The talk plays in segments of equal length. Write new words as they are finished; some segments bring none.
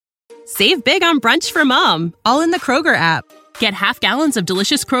Save big on brunch for mom, all in the Kroger app. Get half gallons of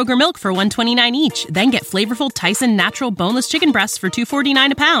delicious Kroger milk for $1.29 each. Then get flavorful Tyson natural boneless chicken breasts for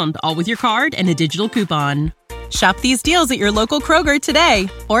 $2.49 a pound, all with your card and a digital coupon. Shop these deals at your local Kroger today,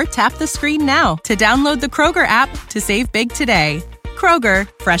 or tap the screen now to download the Kroger app to save big today. Kroger,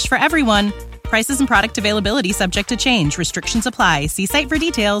 fresh for everyone. Prices and product availability subject to change. Restrictions apply. See site for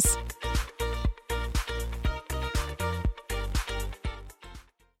details.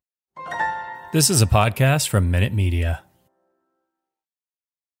 This is a podcast from Minute Media.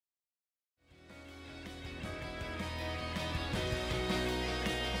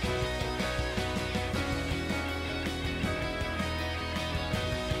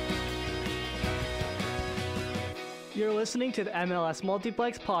 You're listening to the MLS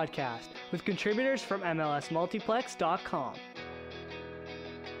Multiplex podcast with contributors from MLSMultiplex.com.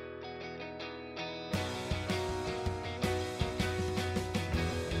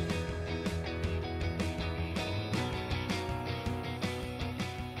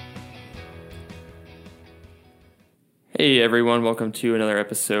 Hey everyone, welcome to another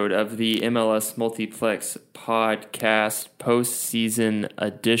episode of the MLS Multiplex podcast postseason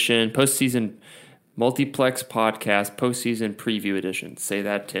edition, postseason Multiplex podcast, postseason preview edition. Say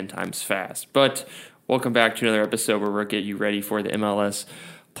that 10 times fast. But welcome back to another episode where we'll get you ready for the MLS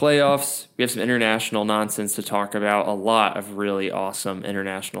playoffs. We have some international nonsense to talk about, a lot of really awesome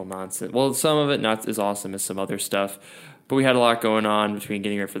international nonsense. Well, some of it not as awesome as some other stuff, but we had a lot going on between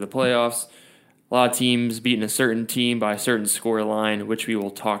getting ready for the playoffs. A lot of teams beating a certain team by a certain score line, which we will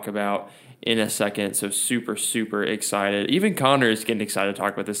talk about in a second. So super, super excited. Even Connor is getting excited to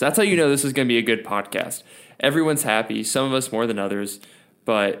talk about this. That's how you know this is going to be a good podcast. Everyone's happy, some of us more than others,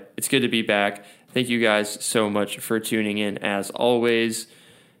 but it's good to be back. Thank you guys so much for tuning in as always.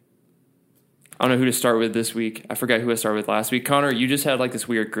 I don't know who to start with this week. I forgot who I started with last week. Connor, you just had like this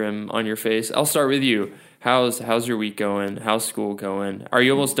weird grin on your face. I'll start with you. How's your week going? How's school going? Are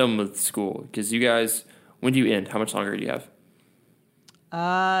you almost done with school? Because you guys, when do you end? How much longer do you have?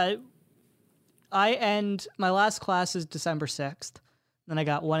 I end, my last class is December 6th. Then I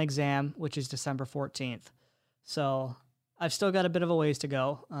got one exam, which is December 14th. So I've still got a bit of a ways to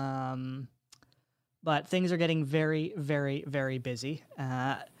go. But things are getting very, very, very busy.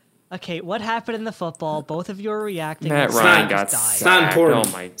 Okay, what happened in the football? Both of you are reacting. Matt Ryan got sacked. It's not important.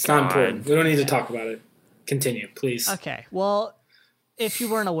 Oh my God. It's not important. We don't need to talk about it. Continue, please. Okay, well, if you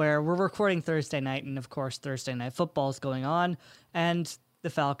weren't aware, we're recording Thursday night, and of course, Thursday night football is going on, and the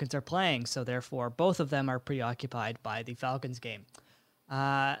Falcons are playing, so therefore, both of them are preoccupied by the Falcons game.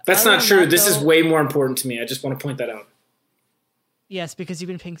 That's not true. This is way more important to me. I just want to point that out. Yes, because you've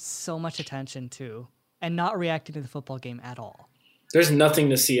been paying so much attention to and not reacting to the football game at all. There's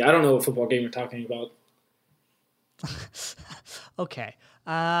nothing to see. I don't know what football game you're talking about. Okay.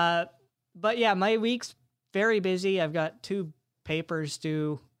 But yeah, my week's very busy. I've got 2 papers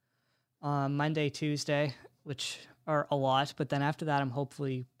due on Monday, Tuesday, which are a lot. But then after that, I'm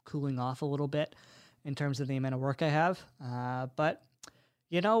hopefully cooling off a little bit in terms of the amount of work I have. But,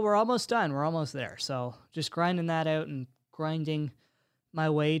 you know, we're almost done. We're almost there. So just grinding that out and grinding my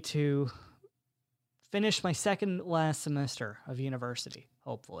way to finish my second last semester of university,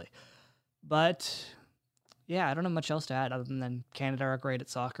 hopefully. But yeah, I don't have much else to add other than Canada are great at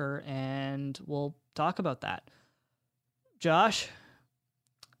soccer, and we'll talk about that. Josh,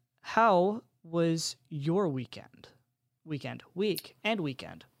 how was your weekend? Week and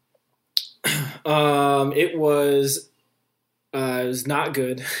weekend. It was not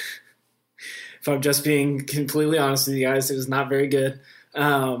good. If I'm just being completely honest with you guys, it was not very good.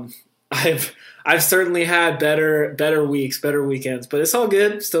 I've certainly had better weeks, better weekends, but it's all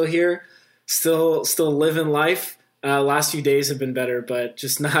good. Still here, still living life. Last few days have been better, but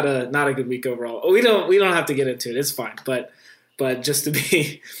just not a good week overall. We don't have to get into it. It's fine. But just to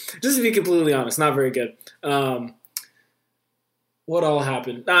be completely honest, not very good. What all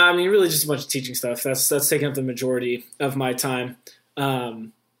happened? I mean, really just a bunch of teaching stuff. That's taking up the majority of my time. Yeah,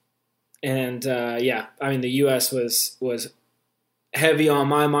 I mean, the U.S. was heavy on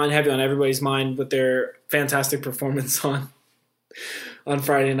my mind, heavy on everybody's mind with their fantastic performance on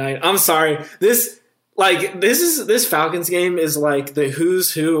Friday night. I'm sorry. This Falcons game is like the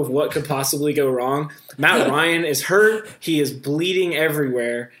who's who of what could possibly go wrong. Matt Ryan is hurt. He is bleeding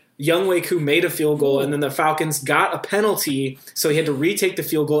everywhere. Younghoe Koo made a field goal, and then the Falcons got a penalty, so he had to retake the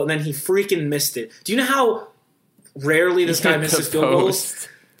field goal, and then he freaking missed it. Do you know how rarely this guy misses field goals?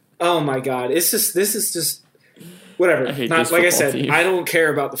 Oh my God. This is just whatever. Like I said, team. I don't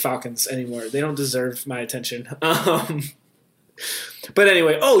care about the Falcons anymore. They don't deserve my attention. But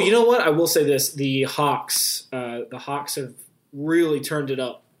anyway, you know what? I will say this. The Hawks have really turned it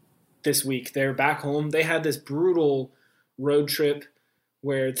up this week. They're back home. They had this brutal road trip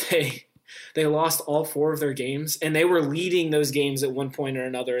where they lost all 4 of their games, and they were leading those games at one point or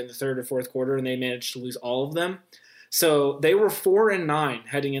another in the third or fourth quarter, and they managed to lose all of them. So they were 4-9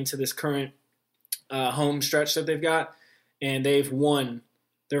 heading into this current home stretch that they've got, and they've won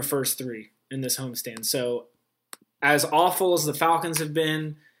their first 3 in this homestand. So as awful as the Falcons have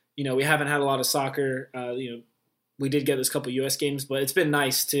been, we haven't had a lot of soccer. We did get this couple U.S. games, but it's been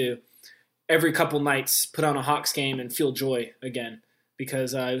nice to every couple nights put on a Hawks game and feel joy again,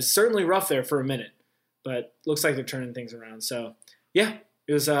 because it was certainly rough there for a minute, but looks like they're turning things around. So, yeah,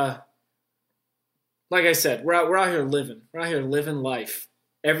 it was like I said, we're out here living. We're out here living life,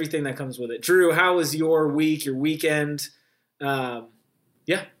 everything that comes with it. Drew, how was your week, your weekend? Yeah.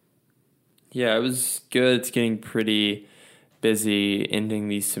 Yeah, it was good. It's getting pretty busy ending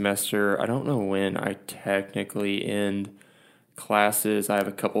the semester. I don't know when I technically end classes. I have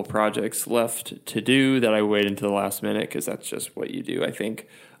a couple projects left to do that I wait until the last minute because that's just what you do, I think.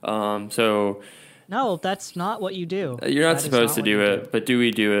 No, that's not what you do. You're not supposed to do it, but do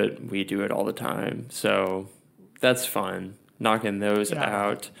we do it? We do it all the time. So that's fun, knocking those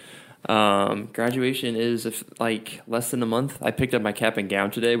out. Graduation is like less than a month. I picked up my cap and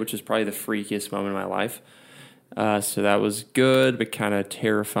gown today, which is probably the freakiest moment of my life. So that was good, but kind of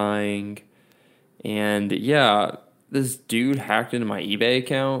terrifying. And yeah, this dude hacked into my eBay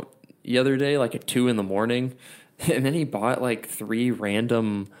account the other day, like at 2 a.m, and then he bought like 3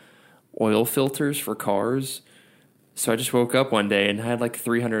 random oil filters for cars. So I just woke up one day and had like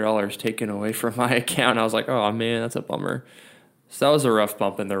 $300 taken away from my account. I was like, oh man, that's a bummer. So that was a rough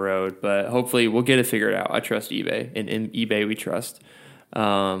bump in the road, but hopefully we'll get it figured out. I trust eBay, and in eBay we trust.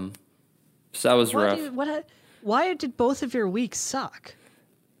 So that was rough. Why did both of your weeks suck?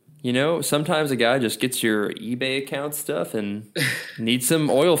 Sometimes a guy just gets your eBay account stuff and needs some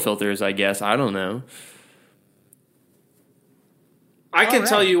oil filters, I guess. I don't know. I can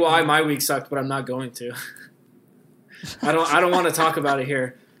tell you why my week sucked, but I'm not going to. I don't want to talk about it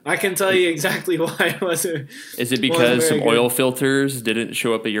here. I can tell you exactly why it wasn't. Is it because some oil filters didn't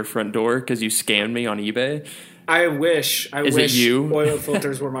show up at your front door because you scammed me on eBay? I wish it you? Oil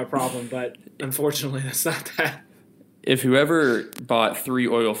filters were my problem, but unfortunately that's not that. If whoever bought 3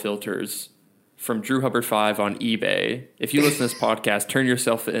 oil filters from Drew Hubbard 5 on eBay, if you listen to this podcast, turn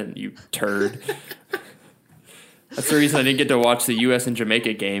yourself in, you turd. That's the reason I didn't get to watch the U.S. and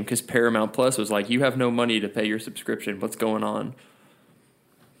Jamaica game, because Paramount Plus was like, you have no money to pay your subscription. What's going on?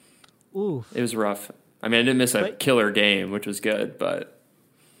 Ooh. It was rough. I mean, I didn't miss a killer game, which was good, but...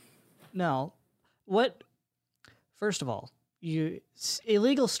 No. First of all,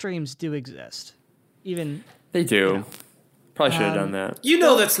 illegal streams do exist. Even... They do. Probably should have done that.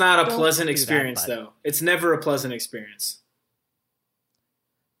 That's not a pleasant experience, though. It's never a pleasant experience.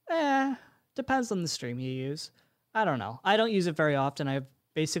 Depends on the stream you use. I don't know. I don't use it very often. I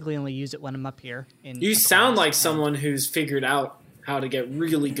basically only use it when I'm up here. You sound like someone who's figured out how to get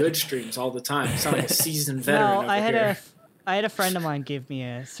really good streams all the time. You sound like a seasoned veteran. No, I had a friend of mine give me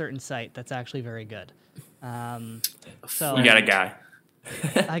a certain site that's actually very good. So you got a guy.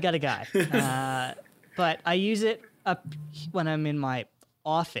 I got a guy. But I use it up when I'm in my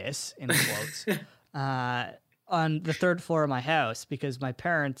office, in quotes, on the 3rd floor of my house, because my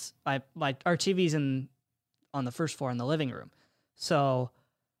parents, our TV's on the 1st floor in the living room. So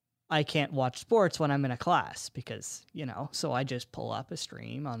I can't watch sports when I'm in a class because, so I just pull up a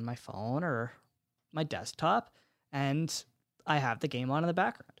stream on my phone or my desktop and I have the game on in the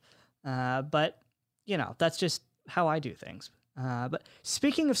background. But, that's just how I do things. But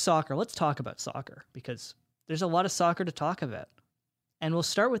speaking of soccer, let's talk about soccer because there's a lot of soccer to talk about. And we'll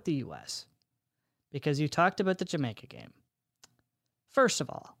start with the U.S. because you talked about the Jamaica game. First of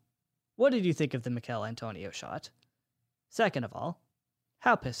all, what did you think of the Mikel Antonio shot? Second of all,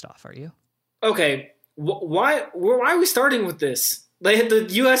 how pissed off are you? Okay, why are we starting with this? The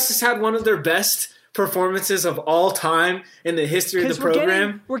U.S. has had one of their best performances of all time in the history of the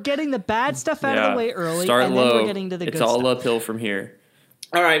program. We're getting the bad stuff out of the way early, Start and low. Then we're getting to the good stuff. It's all uphill from here.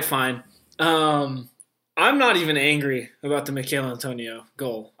 All right, fine. I'm not even angry about the Mikel Antonio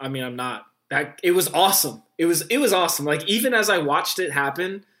goal. I mean, I'm not. It was awesome. It was awesome. Like, even as I watched it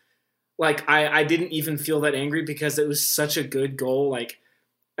happen, like I didn't even feel that angry because it was such a good goal. Like,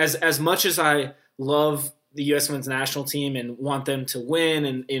 as much as I love the U.S. men's national team and want them to win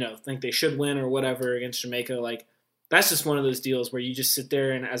and, think they should win or whatever against Jamaica, like, that's just one of those deals where you just sit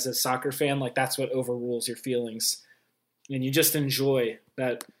there and as a soccer fan, like, that's what overrules your feelings. And you just enjoy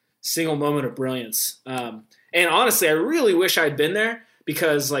that single moment of brilliance. And honestly, I really wish I'd been there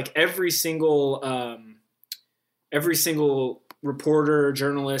because, like, every single reporter or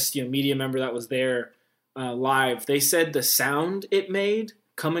journalist, media member that was there live, they said the sound it made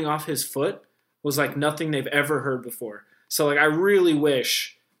coming off his foot was like nothing they've ever heard before. So like I really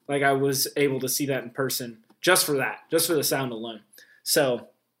wish like I was able to see that in person just for that, just for the sound alone. So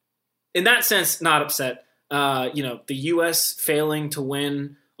in that sense, not upset. The U.S. failing to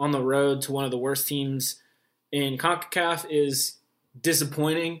win on the road to one of the worst teams in CONCACAF is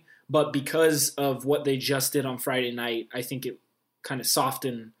disappointing, but because of what they just did on Friday night, I think it kind of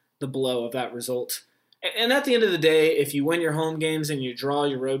softened the blow of that result. And at the end of the day, if you win your home games and you draw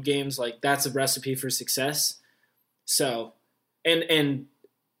your road games, like that's a recipe for success. So, and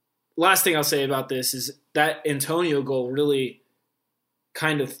last thing I'll say about this is that Antonio goal really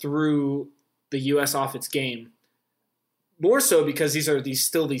kind of threw the U.S. off its game. More so because these are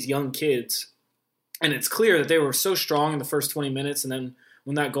still these young kids. And it's clear that they were so strong in the first 20 minutes. And then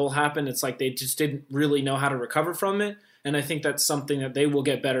when that goal happened, it's like they just didn't really know how to recover from it. And I think that's something that they will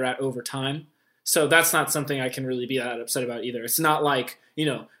get better at over time. So that's not something I can really be that upset about either. It's not like,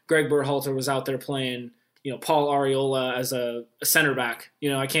 Greg Berhalter was out there playing, Paul Arriola as a center back.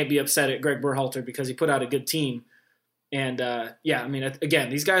 I can't be upset at Greg Berhalter because he put out a good team. And,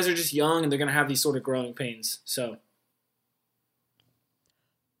 again, these guys are just young and they're going to have these sort of growing pains. So,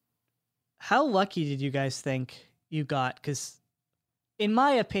 how lucky did you guys think you got? Because, in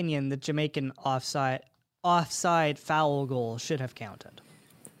my opinion, the Jamaican offside foul goal should have counted.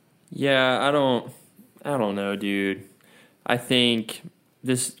 Yeah, I don't know, dude. I think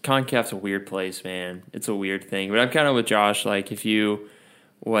this CONCACAF's a weird place, man. It's a weird thing. But I'm kind of with Josh. Like,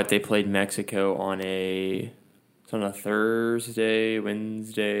 they played Mexico on a Thursday,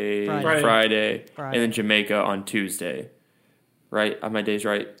 Wednesday, Friday, and then Jamaica on Tuesday. Right? Are my days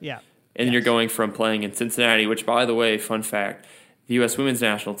right? Yeah. And then you're going from playing in Cincinnati, which, by the way, fun fact, the U.S. women's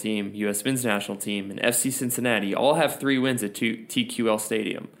national team, U.S. men's national team, and FC Cincinnati all have 3 wins at TQL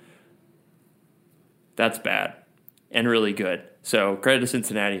Stadium. That's bad and really good. So credit to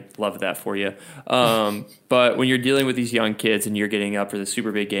Cincinnati. Love that for you. But when you're dealing with these young kids and you're getting up for the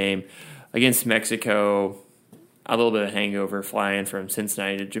super big game against Mexico, a little bit of hangover flying from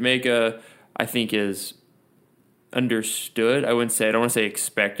Cincinnati to Jamaica, I think is understood. I don't want to say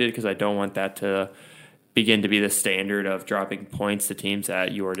expected because I don't want that to begin to be the standard of dropping points to teams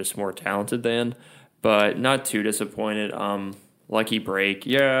that you are just more talented than. But not too disappointed. Lucky break.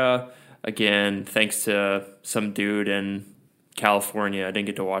 Yeah. Again, thanks to some dude in California, I didn't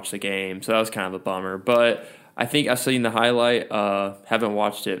get to watch the game, so that was kind of a bummer. But I think I've seen the highlight. Haven't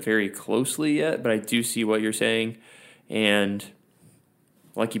watched it very closely yet, but I do see what you're saying. And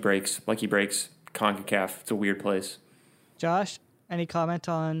lucky breaks, CONCACAF. It's a weird place. Josh, any comment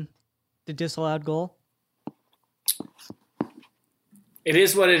on the disallowed goal? It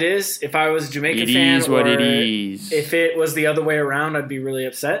is what it is. If I was a Jamaican fan, it is what it is. If it was the other way around, I'd be really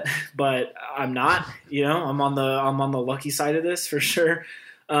upset. But I'm not. I'm on the lucky side of this for sure.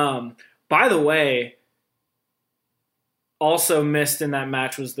 By the way, also missed in that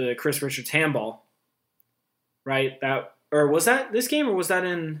match was the Chris Richards handball. Right? Was that this game or was that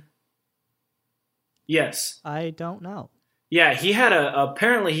in? Yes. I don't know. Yeah,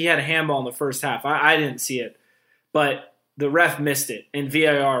 apparently he had a handball in the first half. I didn't see it, but the ref missed it, and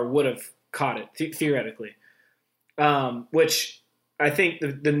VAR would have caught it, theoretically. Which I think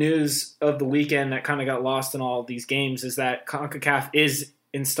the news of the weekend that kind of got lost in all of these games is that CONCACAF is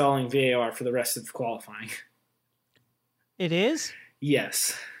installing VAR for the rest of qualifying. It is?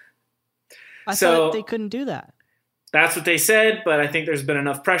 Yes. I thought they couldn't do that. That's what they said, but I think there's been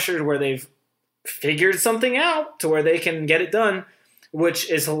enough pressure to where they've figured something out to where they can get it done,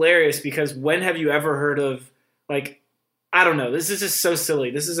 which is hilarious because when have you ever heard of, I don't know, this is just so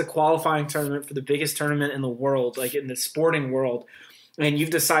silly. This is a qualifying tournament for the biggest tournament in the world, like in the sporting world, and you've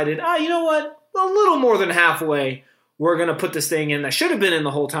decided, you know what, a little more than halfway, we're going to put this thing in that should have been in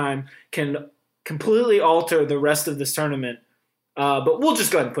the whole time, can completely alter the rest of this tournament, but we'll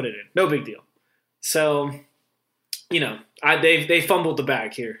just go ahead and put it in. No big deal. So, they fumbled the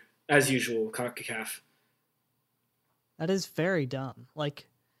bag here. As usual, CONCACAF. That is very dumb.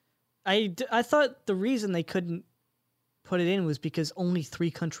 I thought the reason they couldn't put it in was because only 3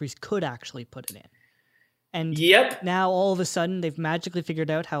 countries could actually put it in. And now all of a sudden they've magically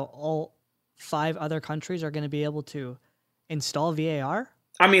figured out how all 5 other countries are going to be able to install VAR?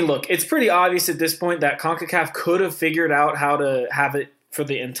 I mean, look, it's pretty obvious at this point that CONCACAF could have figured out how to have it for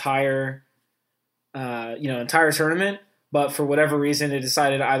the entire tournament. But for whatever reason, it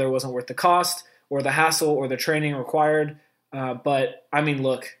decided either it wasn't worth the cost or the hassle or the training required. But, I mean,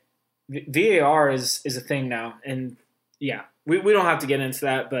 look, VAR is a thing now. And, yeah, we don't have to get into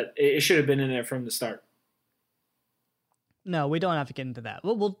that, but it should have been in there from the start. No, we don't have to get into that.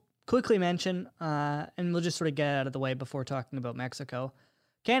 We'll quickly mention, and we'll just sort of get it out of the way before talking about Mexico.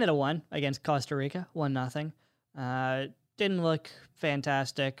 Canada won against Costa Rica, 1-0. Didn't look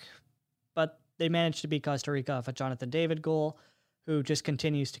fantastic, but they managed to beat Costa Rica off a Jonathan David goal, who just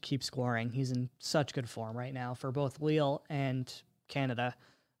continues to keep scoring. He's in such good form right now for both Lille and Canada.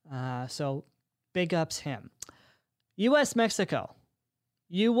 So big ups him. U.S.-Mexico.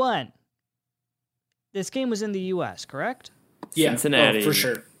 You won. This game was in the U.S., correct? Yeah, Cincinnati. for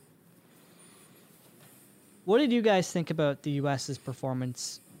sure. What did you guys think about the U.S.'s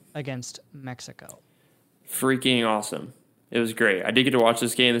performance against Mexico? Freaking awesome. It was great. I did get to watch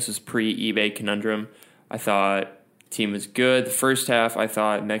this game. This was pre-eBay Conundrum. I thought the team was good. The first half, I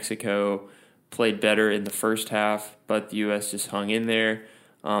thought Mexico played better in the first half, but the U.S. just hung in there.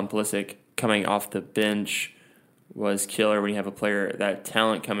 Pulisic coming off the bench was killer when you have a player that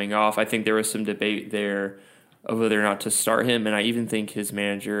talent coming off. I think there was some debate there of whether or not to start him, and I even think his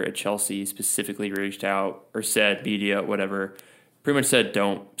manager at Chelsea specifically reached out or said, media, whatever, pretty much said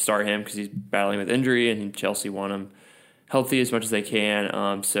don't start him because he's battling with injury, and Chelsea want him healthy as much as they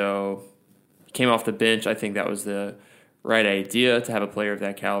can. So he came off the bench. I think that was the right idea to have a player of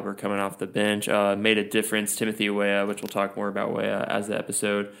that caliber coming off the bench. Made a difference. Timothy Weah, which we'll talk more about Weah as the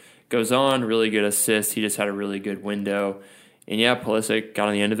episode goes on, really good assist. He just had a really good window. And yeah, Pulisic got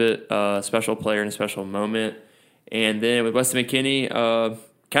on the end of it. Special player in a special moment. And then with Weston McKennie,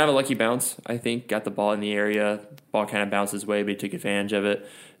 kind of a lucky bounce, I think. Got the ball in the area. Ball kind of bounced his way, but he took advantage of it.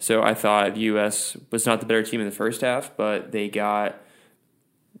 So I thought the U.S. was not the better team in the first half, but they don't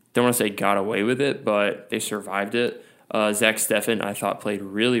want to say got away with it, but they survived it. Zach Steffen, I thought, played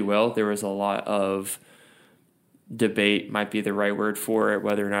really well. There was a lot of debate, might be the right word for it,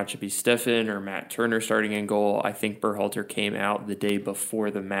 whether or not it should be Steffen or Matt Turner starting in goal. I think Berhalter came out the day before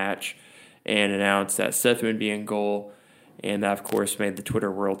the match and announced that Steffen would be in goal, and that, of course, made the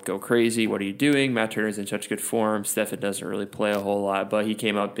Twitter world go crazy. What are you doing? Matt Turner's in such good form. Steffen doesn't really play a whole lot, but he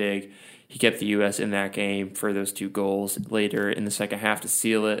came out big. He kept the U.S. in that game for those 2 goals later in the second half to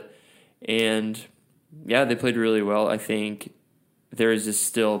seal it. And, yeah, they played really well. I think there is this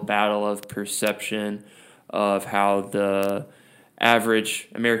still battle of perception of how the average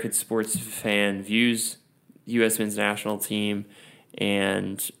American sports fan views the U.S. men's national team.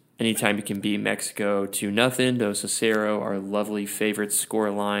 And anytime you can beat Mexico 2-0, 2-0, our lovely favorite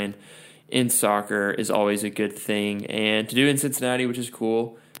scoreline in soccer is always a good thing. And to do it in Cincinnati, which is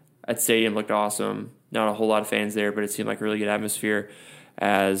cool. That stadium looked awesome. Not a whole lot of fans there, but it seemed like a really good atmosphere.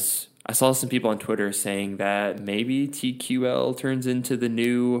 As I saw some people on Twitter saying that maybe TQL turns into the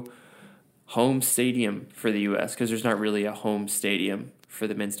new home stadium for the U.S. because there's not really a home stadium for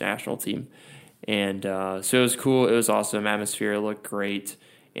the men's national team. And so it was cool. It was awesome. Atmosphere looked great.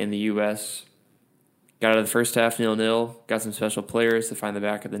 And the U.S. got out of the first half 0-0, got some special players to find the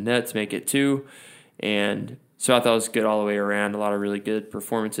back of the net to make it 2. And so I thought it was good all the way around. A lot of really good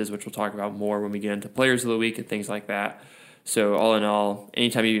performances, which we'll talk about more when we get into players of the week and things like that. So all in all,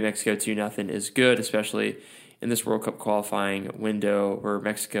 anytime you beat Mexico 2-0 is good, especially in this World Cup qualifying window where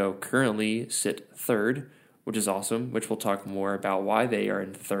Mexico currently sit third, which is awesome, which we'll talk more about why they are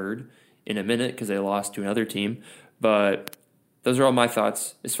in third in a minute because they lost to another team. But those are all my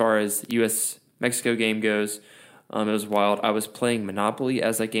thoughts as far as U.S.-Mexico game goes. It was wild. I was playing Monopoly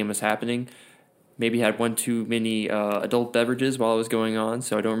as that game was happening. Maybe had one too many adult beverages while it was going on,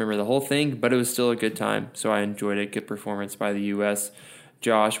 so I don't remember the whole thing, but it was still a good time, so I enjoyed it. Good performance by the U.S.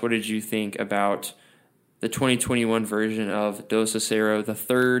 Josh, what did you think about the 2021 version of 2-0, the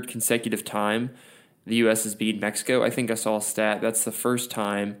third consecutive time the U.S. has beaten Mexico? I think I saw a stat. That's the first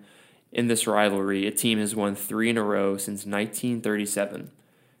time in this rivalry a team has won 3 in a row since 1937,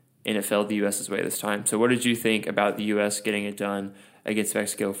 and it fell the U.S.'s way this time. So what did you think about the U.S. getting it done against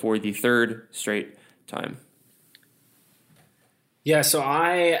Mexico for the third straight time? Yeah, so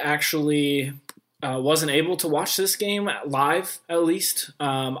I actually wasn't able to watch this game live, at least.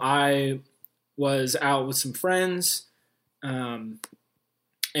 I was out with some friends, and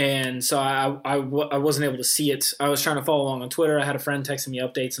so I wasn't able to see it. I was trying to follow along on Twitter. I had a friend texting me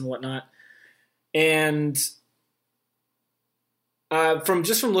updates and whatnot. And from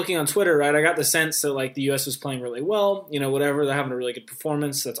looking on Twitter, right, I got the sense that like the U.S. was playing really well, whatever. They're having a really good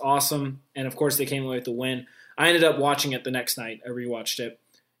performance. That's awesome. And of course they came away with the win. I ended up watching it the next night. I rewatched it.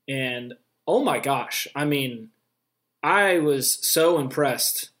 And oh my gosh, I mean, I was so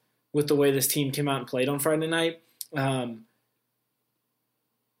impressed with the way this team came out and played on Friday night. And,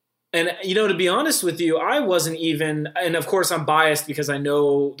 to be honest with you, I wasn't even, and of course I'm biased because I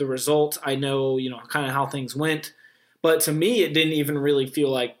know the result. I know, kind of how things went. But to me, it didn't even really feel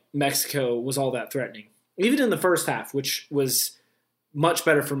like Mexico was all that threatening. even in the first half, which was much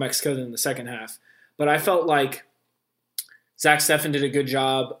better for Mexico than the second half. But I felt like Zach Steffen did a good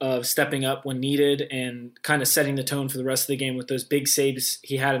job of stepping up when needed and kind of setting the tone for the rest of the game with those big saves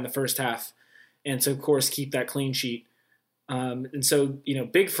he had in the first half. And to, of course, keep that clean sheet. And so,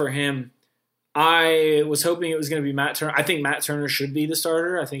 big for him. I was hoping it was going to be Matt Turner. I think Matt Turner should be the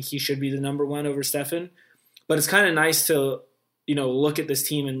starter. I think he should be the number one over Steffen. But it's kind of nice to, look at this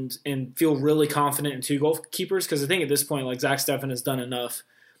team and feel really confident in two goalkeepers, because I think at this point, like, Zach Steffen has done enough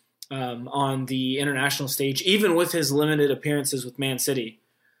on the international stage, even with his limited appearances with Man City.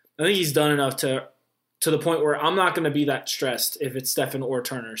 I think he's done enough to the point where I'm not going to be that stressed if it's Steffen or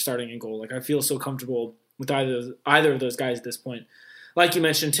Turner starting in goal. Like, I feel so comfortable with either of those guys at this point. Like you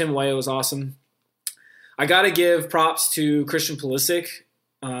mentioned, Tim Weah was awesome. I got to give props to Christian Pulisic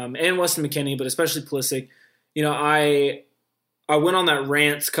and Weston McKennie, but especially Pulisic. I went on that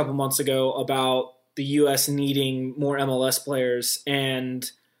rant a couple months ago about the U.S. needing more MLS players, and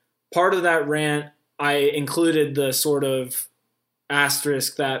part of that rant, I included the sort of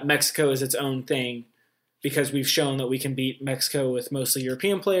asterisk that Mexico is its own thing, because we've shown that we can beat Mexico with mostly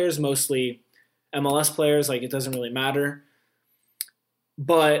European players, mostly MLS players. Like, it doesn't really matter.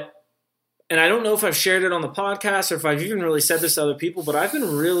 And I don't know if I've shared it on the podcast or if I've even really said this to other people, but I've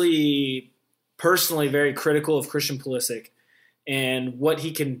been really personally very critical of Christian Pulisic and what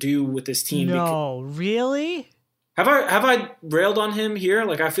he can do with this team. No, really? Have I railed on him here?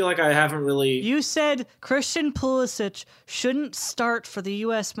 Like, I feel like I haven't really. You said Christian Pulisic shouldn't start for the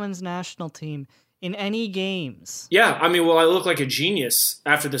U.S. men's national team in any games. Yeah, I mean, well, I look like a genius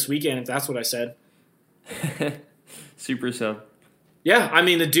after this weekend, if that's what I said. Super sub. Yeah, I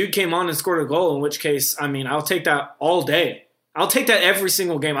mean, the dude came on and scored a goal, in which case, I mean, I'll take that all day. I'll take that every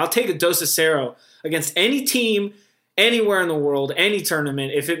single game. I'll take a Dos a Cero against any team, anywhere in the world, any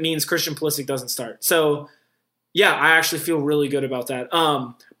tournament, if it means Christian Pulisic doesn't start. So, yeah, I actually feel really good about that.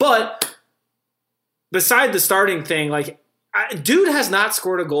 But beside the starting thing, like, dude has not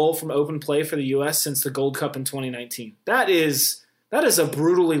scored a goal from open play for the U.S. since the Gold Cup in 2019. That is a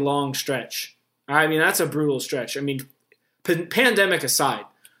brutally long stretch. I mean, that's a brutal stretch. I mean, pandemic aside,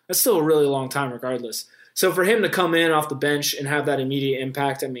 that's still a really long time regardless. So for him to come in off the bench and have that immediate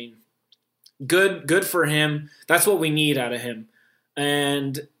impact, I mean, good for him. That's what we need out of him.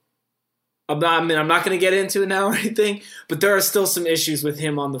 And I'm not going to get into it now or anything, but there are still some issues with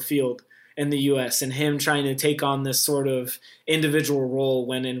him on the field in the U.S. and him trying to take on this sort of individual role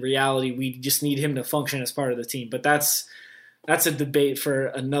when in reality we just need him to function as part of the team. But that's a debate for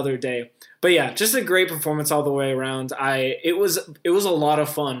another day. But yeah, just a great performance all the way around. It was a lot of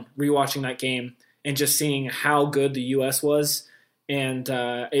fun rewatching that game and just seeing how good the U.S. was. And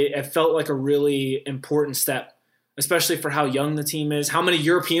it felt like a really important step, especially for how young the team is. How many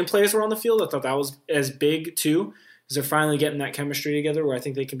European players were on the field? I thought that was as big too, because they're finally getting that chemistry together where I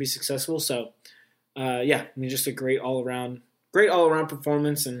think they can be successful. So yeah, I mean, just a great all around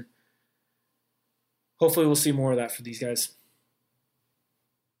performance, and hopefully we'll see more of that for these guys.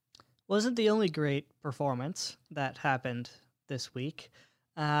 Wasn't the only great performance that happened this week.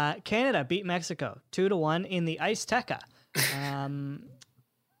 Canada beat Mexico 2-1 in the Azteca.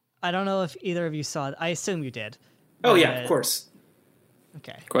 I don't know if either of you saw it. I assume you did. Oh, yeah, of course.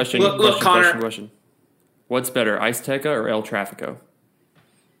 Okay. Question, Connor. What's better, Azteca or El Tráfico?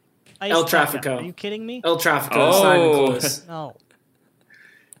 El Tráfico. Are you kidding me? El Tráfico is not even close. No.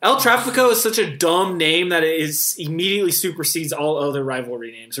 El Tráfico is such a dumb name that it immediately supersedes all other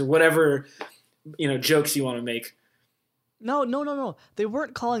rivalry names or whatever, jokes you want to make. No. They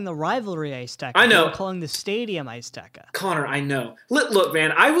weren't calling the rivalry Azteca. I know. They were calling the stadium Azteca. Connor, I know. Look,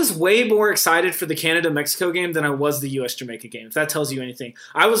 man, I was way more excited for the Canada-Mexico game than I was the U.S.-Jamaica game, if that tells you anything.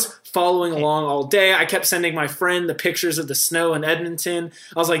 I was following along all day. I kept sending my friend the pictures of the snow in Edmonton.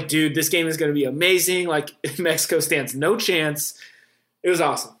 I was like, dude, this game is going to be amazing. Like, Mexico stands no chance. It was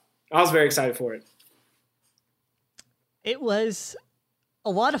awesome. I was very excited for it. It was a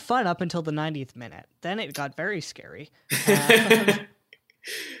lot of fun up until the 90th minute. Then it got very scary.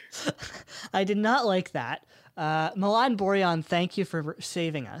 I did not like that. Milan Borjan, thank you for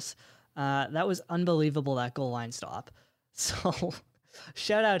saving us. That was unbelievable, that goal line stop. So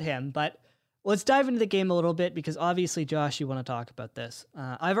shout out him. But let's dive into the game a little bit, because obviously, Josh, you want to talk about this.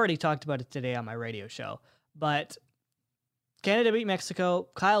 I've already talked about it today on my radio show. But Canada beat Mexico.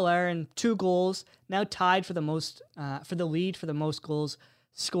 Kyle Larin, 2 goals, now tied for the lead for the most goals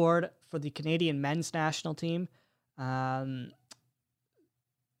scored for the Canadian men's national team. Atiba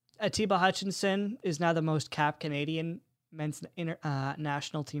Hutchinson is now the most capped Canadian men's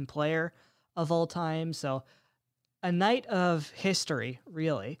national team player of all time. So a night of history,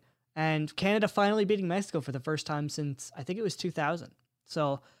 really. and Canada finally beating Mexico for the first time since I think it was 2000.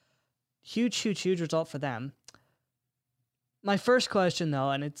 So huge result for them. My first question,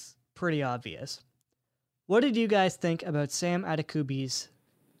 though, and it's pretty obvious. What did you guys think about Sam Adekubi's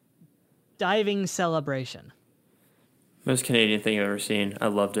diving celebration? Most Canadian thing I've ever seen. I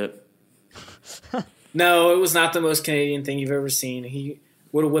loved it. No, it was not the most Canadian thing you've ever seen. He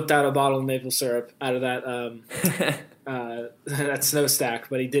would have whipped out a bottle of maple syrup out of that that snow stack,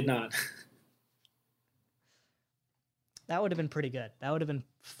 but he did not. That would have been pretty good. That would have been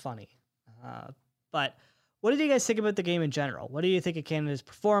funny. But what did you guys think about the game in general? What do you think of Canada's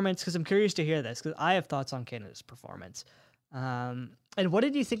performance? Because I'm curious to hear this, because I have thoughts on Canada's performance. And what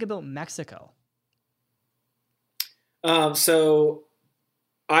did you think about Mexico? So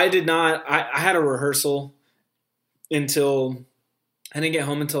I did not. I had a rehearsal until I didn't get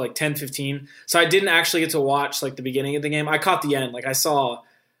home until like 10:15. So I didn't actually get to watch like the beginning of the game. I caught the end. Like I saw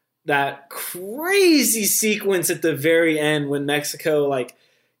that crazy sequence at the very end when Mexico like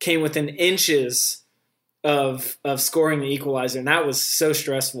came within inches of scoring the equalizer, and that was so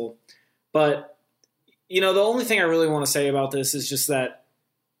stressful. But the only thing I really want to say about this is just that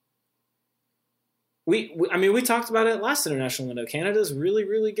we talked about it last international window. Canada's really,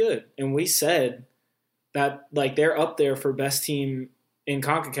 really good, and we said that like they're up there for best team in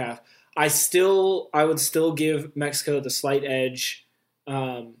CONCACAF. I would still give Mexico the slight edge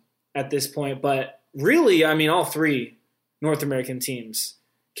at this point, but really, all three North American teams,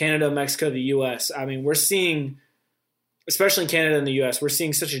 Canada, Mexico, the U.S. We're seeing, especially in Canada and the U.S., we're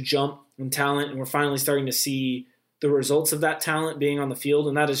seeing such a jump in talent, and we're finally starting to see the results of that talent being on the field,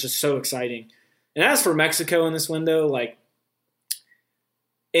 and that is just so exciting. And as for Mexico in this window, like,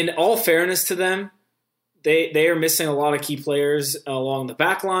 in all fairness to them, they are missing a lot of key players along the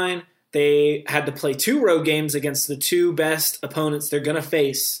back line. They had to play 2 road games against the 2 best opponents they're going to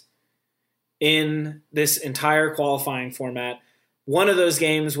face in this entire qualifying format. One of those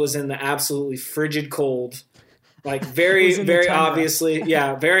games was in the absolutely frigid cold, like very, very obviously,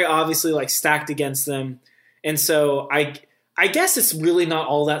 very obviously like stacked against them. And so I guess it's really not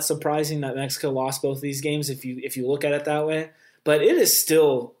all that surprising that Mexico lost both of these games if you look at it that way. But it is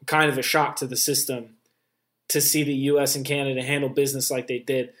still kind of a shock to the system to see the U.S. and Canada handle business like they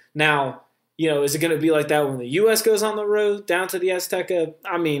did. Now, is it going to be like that when the U.S. goes on the road down to the Azteca?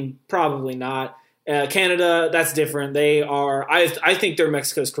 Probably not. Canada, that's different. They are. I think they're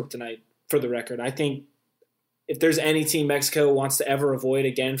Mexico's kryptonite, for the record. I think if there's any team Mexico wants to ever avoid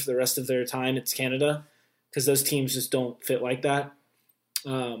again for the rest of their time, it's Canada, because those teams just don't fit like that.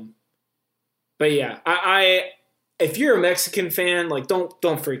 But yeah, if you're a Mexican fan, like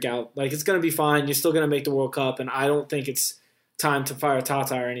don't freak out. Like, it's going to be fine. You're still going to make the World Cup, and I don't think it's time to fire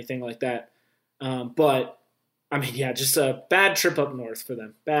Tata or anything like that. But just a bad trip up north for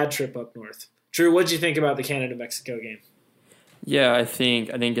them. Bad trip up north. Drew, what did you think about the Canada-Mexico game? Yeah, I think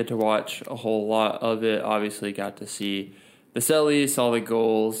I didn't get to watch a whole lot of it. Obviously, got to see the Sellies, saw the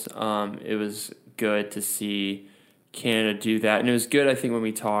goals. It was good to see Canada do that. And it was good, I think, when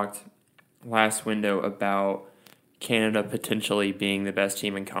we talked last window about Canada potentially being the best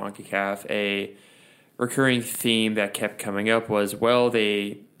team in CONCACAF. A recurring theme that kept coming up was,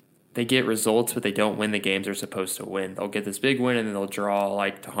 they get results, but they don't win the games they're supposed to win. They'll get this big win, and then they'll draw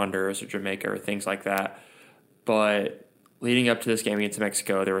like to Honduras or Jamaica or things like that. But leading up to this game against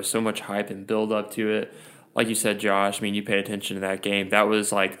Mexico, there was so much hype and build up to it. Like you said, Josh, you paid attention to that game. That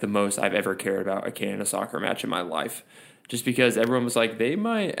was like the most I've ever cared about a Canada soccer match in my life. Just because everyone was like, they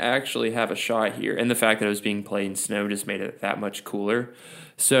might actually have a shot here. And the fact that it was being played in snow just made it that much cooler.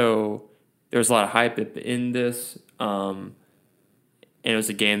 So there was a lot of hype in this. And it was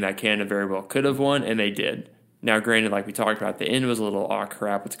a game that Canada very well could have won, and they did. Now, granted, like we talked about, the end was a little,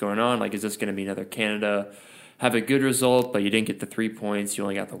 crap, what's going on? Like, is this going to be another Canada have a good result, but you didn't get the 3 points? You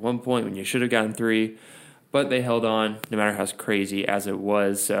only got the 1 point when you should have gotten 3. But they held on, no matter how crazy as it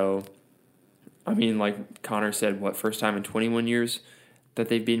was. So, like Connor said, first time in 21 years that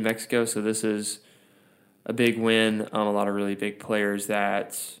they've beaten Mexico. So this is a big win. A lot of really big players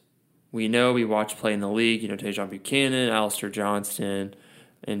that we watch play in the league, Tejan Buchanan, Alistair Johnston,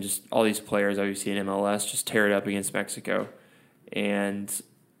 and just all these players that we see in MLS just tear it up against Mexico. And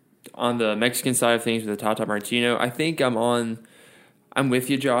on the Mexican side of things with the Tata Martino, I think I'm with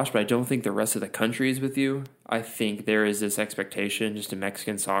you, Josh, but I don't think the rest of the country is with you. I think there is this expectation just in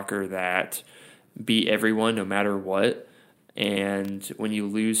Mexican soccer that beat everyone no matter what. And when you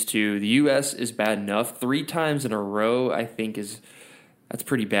lose to the U.S. is bad enough. 3 times in a row, I think that's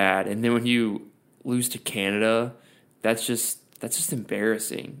pretty bad. And then when you lose to Canada, that's just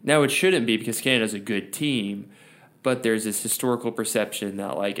embarrassing. Now, it shouldn't be because Canada's a good team, but there's this historical perception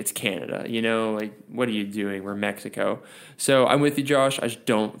that, like, it's Canada, you know, like, what are you doing? We're Mexico. So I'm with you, Josh. I just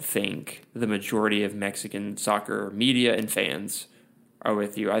don't think the majority of Mexican soccer media and fans are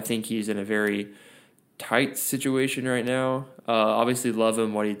with you. I think he's in a very tight situation right now. Obviously love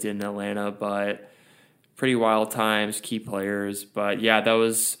him, what he did in Atlanta, but pretty wild times, key players. But yeah, that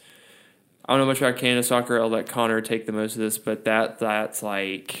was, I don't know much about Canada soccer. I'll let Connor take the most of this, but that's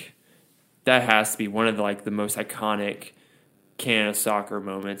like, that has to be one of the most iconic Canada soccer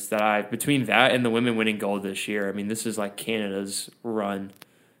moments between that and the women winning gold this year. I mean, this is like Canada's run.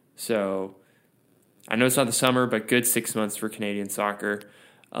 So I know it's not the summer, but good 6 months for Canadian soccer.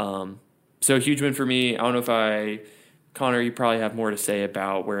 So huge win for me. I don't know if Connor, you probably have more to say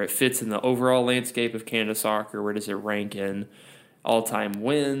about where it fits in the overall landscape of Canada soccer. Where does it rank in all-time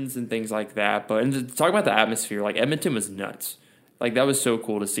wins and things like that? But and to talk about the atmosphere, like Edmonton was nuts. Like that was so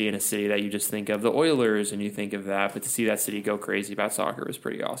cool to see in a city that you just think of the Oilers and you think of that, but to see that city go crazy about soccer was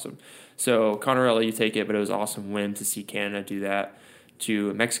pretty awesome. So Connor, I'll let you take it, but it was an awesome win to see Canada do that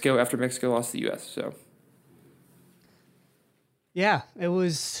to Mexico after Mexico lost to the U.S. So yeah, it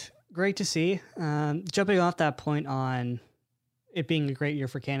was great to see. Jumping off that point on it being a great year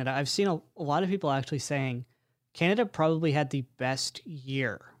for Canada, I've seen a lot of people actually saying Canada probably had the best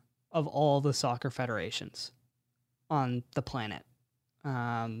year of all the soccer federations on the planet.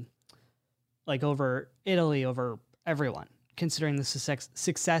 Like over Italy, over everyone, considering the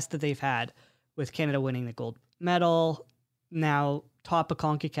success that they've had with Canada winning the gold medal, now top of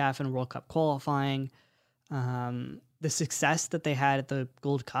CONCACAF and World Cup qualifying, the success that they had at the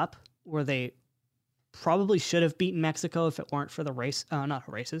Gold Cup, where they probably should have beaten Mexico if it weren't for the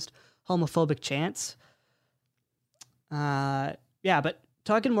homophobic chants. Yeah, but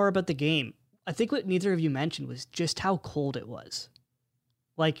talking more about the game, I think what neither of you mentioned was just how cold it was.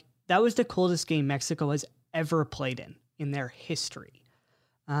 Like, that was the coldest game Mexico has ever played in their history.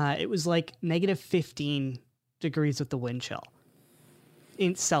 It was like negative 15 degrees with the wind chill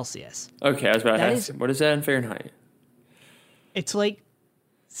in Celsius. Okay, I was about to ask, what is that in Fahrenheit? It's like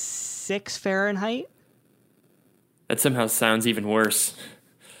 6 Fahrenheit. That somehow sounds even worse.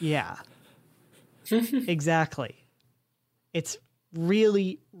 Yeah. Exactly. It's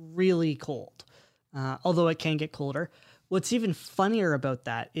really, really cold, although it can get colder. What's even funnier about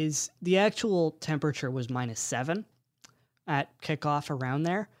that is the actual temperature was -7 at kickoff around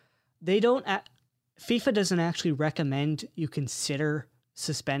there. FIFA doesn't actually recommend you consider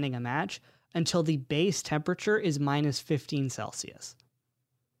suspending a match until the base temperature is -15 Celsius,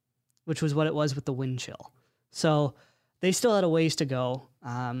 which was what it was with the wind chill. So they still had a ways to go.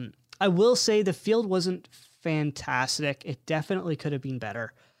 I will say the field wasn't fantastic. It definitely could have been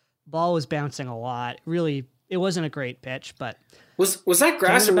better. Ball was bouncing a lot. Really, it wasn't a great pitch, but was that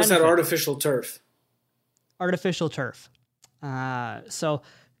grass or was that artificial turf? Artificial turf. So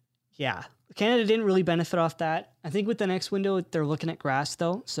yeah, Canada didn't really benefit off that. I think with the next window, they're looking at grass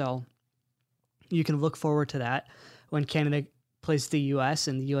though. So you can look forward to that when Canada plays the US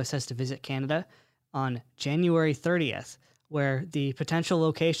and the US has to visit Canada on January 30th, where the potential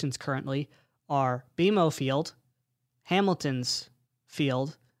locations currently are BMO Field, Hamilton's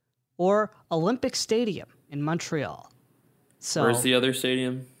Field, or Olympic Stadium in Montreal. So where's the other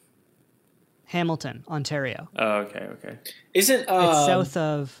stadium? Hamilton, Ontario. Oh, okay. Isn't it's south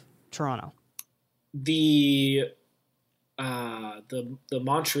of Toronto. The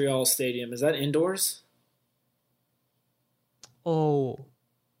Montreal Stadium, is that indoors? Oh,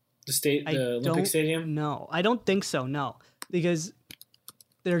 the Olympic Stadium? No, I don't think so. No, because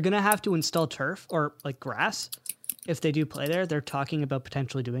they're gonna have to install turf or like grass if they do play there. They're talking about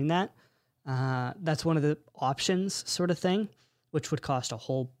potentially doing that. That's one of the options, sort of thing, which would cost a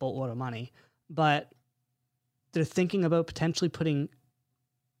whole boatload of money. But they're thinking about potentially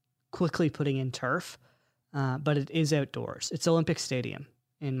quickly putting in turf. But it is outdoors. It's Olympic Stadium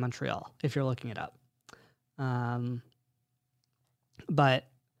in Montreal, if you're looking it up. But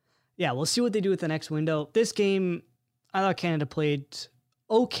yeah, we'll see what they do with the next window. This game, I thought Canada played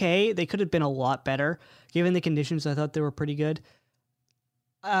okay. They could have been a lot better. Given the conditions, I thought they were pretty good.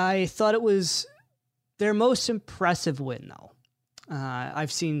 I thought it was their most impressive win, though,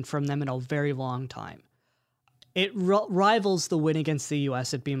 I've seen from them in a very long time. It rivals the win against the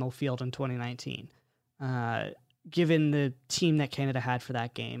U.S. at BMO Field in 2019. Given the team that Canada had for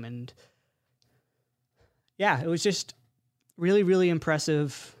that game. And yeah, it was just really, really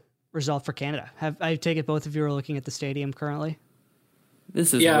impressive result for Canada. I take it both of you are looking at the stadium currently?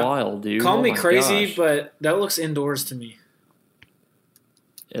 This is wild, dude. Call me crazy, but that looks indoors to me.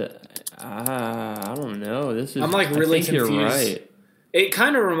 I don't know. I'm like really I think confused. You're right. It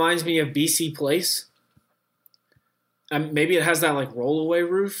kind of reminds me of BC Place. maybe it has that like rollaway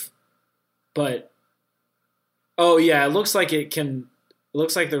roof, but oh yeah, it looks like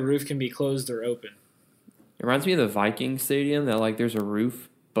the roof can be closed or open. It reminds me of the Viking Stadium that like there's a roof,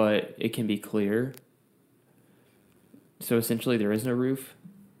 but it can be clear. So essentially, there is no roof.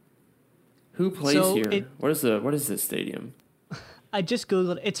 Who plays here? What is this stadium? I just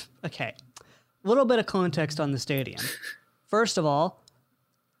googled. It's okay. A little bit of context on the stadium. First of all,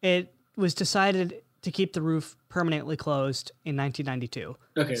 it was decided to keep the roof permanently closed in 1992.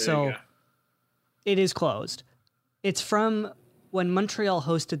 Okay, so there you go. It is closed. It's from when Montreal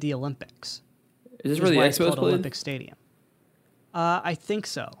hosted the Olympics. Is this where the Expos played? Olympic Stadium. I think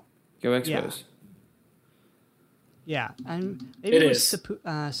so. Go Expos. Yeah, and maybe it was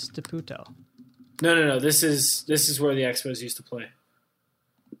Saputo. No. This is where the Expos used to play.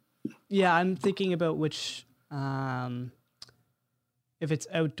 Yeah, I'm thinking about which, if it's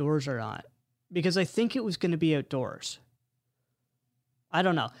outdoors or not, because I think it was going to be outdoors. I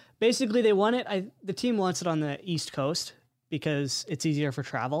don't know. Basically, they want it. The team wants it on the East Coast because it's easier for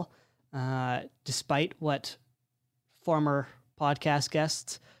travel, despite what former podcast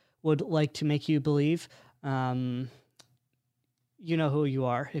guests would like to make you believe. You know who you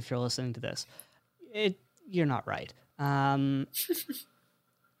are if you're listening to this. You're not right.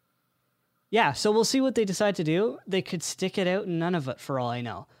 Yeah, so we'll see what they decide to do. They could stick it out in none of it for all I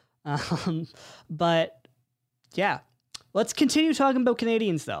know. But yeah, let's continue talking about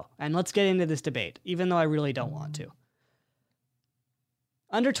Canadians though, and let's get into this debate, even though I really don't want to.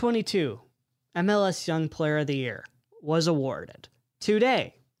 Under 22, MLS Young Player of the Year was awarded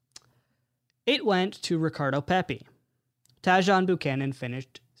today. It went to Ricardo Pepi. Tajon Buchanan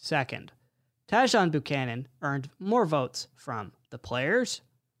finished second. Tajon Buchanan earned more votes from the players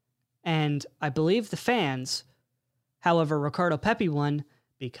and I believe the fans. However, Ricardo Pepi won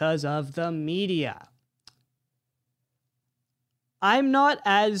because of the media. I'm not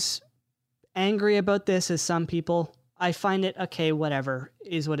as angry about this as some people. I find it okay, whatever,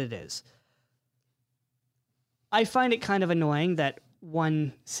 is what it is. I find it kind of annoying that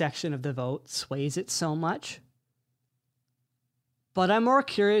one section of the vote sways it so much. But I'm more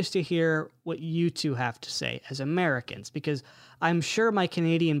curious to hear what you two have to say as Americans, because I'm sure my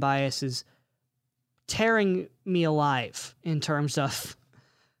Canadian bias is tearing me alive in terms of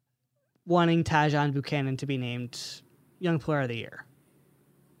wanting Tajon Buchanan to be named Young Player of the Year.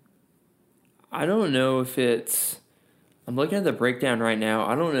 I don't know if it's... I'm looking at the breakdown right now.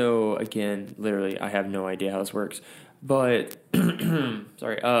 I don't know, again, literally, I have no idea how this works. But,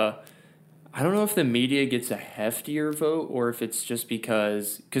 sorry, I don't know if the media gets a heftier vote or if it's just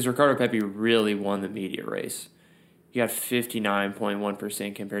because Ricardo Pepi really won the media race. He got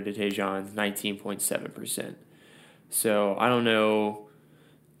 59.1% compared to Tajon's 19.7%. So I don't know.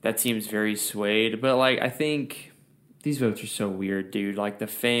 That seems very swayed. But, I think these votes are so weird, dude. The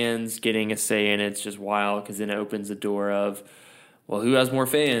fans getting a say in it's just wild because then it opens the door of, well, who has more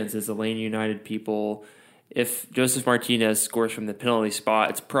fans? Is the Lane United people... If Joseph Martinez scores from the penalty spot,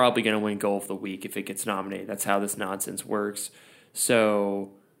 it's probably going to win Goal of the Week if it gets nominated. That's how this nonsense works.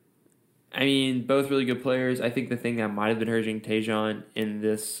 So, I mean, both really good players. I think the thing that might have been hurting Tajon in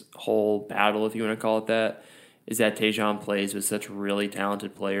this whole battle, if you want to call it that, is that Tajon plays with such really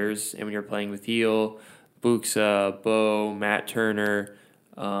talented players. And when you're playing with Heel, Buxa, Bo, Matt Turner,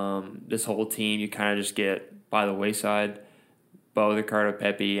 this whole team, you kind of just get by the wayside. Bo, Ricardo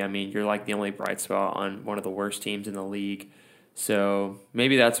Pepi, I mean, you're the only bright spot on one of the worst teams in the league. So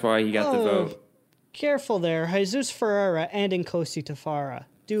maybe that's why he got the vote. Careful there. Jesus Ferreira and Nkosi Tafara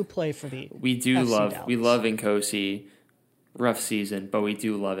do play for the We love Nkosi. Rough season, but we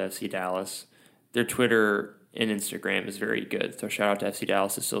do love FC Dallas. Their Twitter and Instagram is very good. So shout out to FC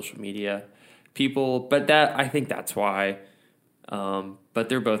Dallas' social media people. But I think that's why. But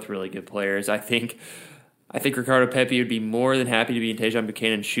they're both really good players. I think Ricardo Pepi would be more than happy to be in Tajon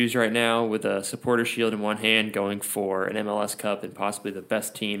Buchanan's shoes right now with a supporter shield in one hand going for an MLS Cup and possibly the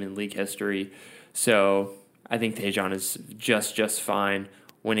best team in league history. So I think Tajon is just fine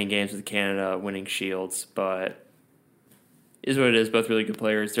winning games with Canada, winning shields, but is what it is. Both really good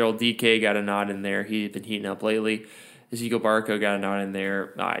players. Daryl DK got a nod in there. He's been heating up lately. Ezekiel Barco got a nod in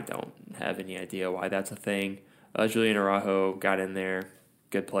there. I don't have any idea why that's a thing. Julian Araujo got in there.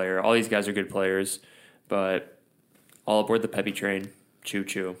 Good player. All these guys are good players. But all aboard the Pepi train.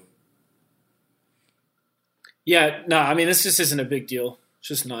 Choo-choo. Yeah, no, I mean, this just isn't a big deal. It's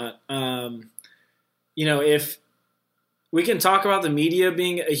just not. If we can talk about the media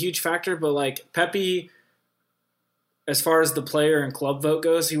being a huge factor, but, Pepi, as far as the player and club vote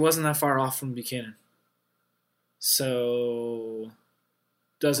goes, he wasn't that far off from Buchanan. So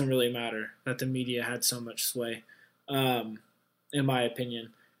doesn't really matter that the media had so much sway. in my opinion.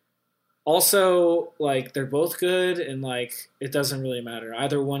 Also, like, they're both good, and, like, it doesn't really matter.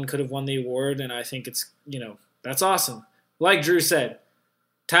 Either one could have won the award, and I think it's, that's awesome. Like Drew said,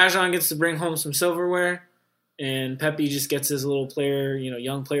 Tajon gets to bring home some silverware, and Pepe just gets his little player,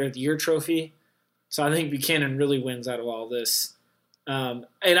 young player of the year trophy. So I think Buchanan really wins out of all this. And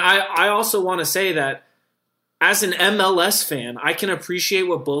I also want to say that as an MLS fan, I can appreciate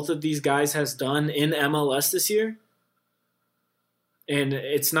what both of these guys has done in MLS this year. And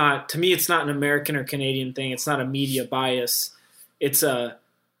it's not, to me, it's not an American or Canadian thing. It's not a media bias. Hold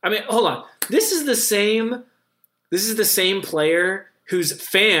on. This is the same player whose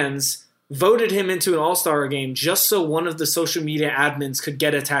fans voted him into an All-Star game just so one of the social media admins could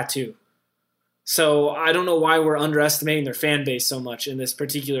get a tattoo. So I don't know why we're underestimating their fan base so much in this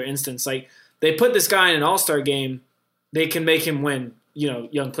particular instance. Like, they put this guy in an All-Star game, they can make him win,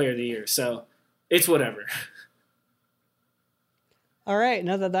 Young Player of the Year. So it's whatever. All right,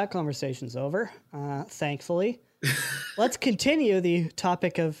 now that conversation's over, thankfully, let's continue the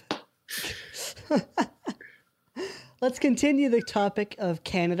topic of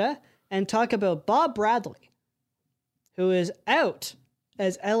Canada and talk about Bob Bradley, who is out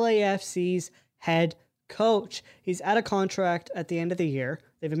as LAFC's head coach. He's out of contract at the end of the year.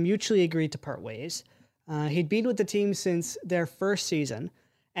 They've mutually agreed to part ways. He'd been with the team since their first season,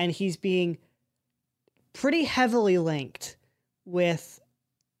 and he's being pretty heavily linked with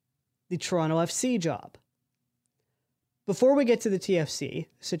the Toronto FC job. Before we get to the TFC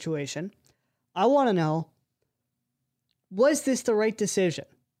situation, I want to know, was this the right decision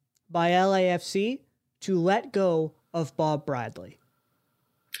by LAFC to let go of Bob Bradley?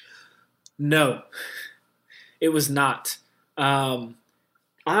 No, it was not. I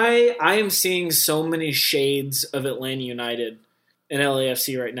am seeing so many shades of Atlanta United and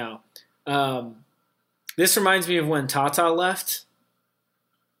LAFC right now. This reminds me of when Tata left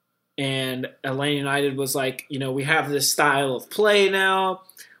and Atlanta United was like, we have this style of play now.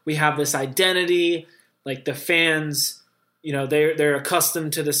 We have this identity. Like, the fans, they're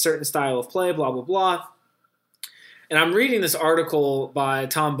accustomed to this certain style of play, blah, blah, blah. And I'm reading this article by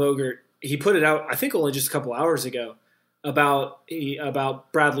Tom Bogert. He put it out, I think, only just a couple hours ago about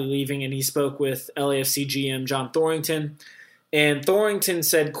Bradley leaving, and he spoke with LAFC GM John Thorrington. And Thorrington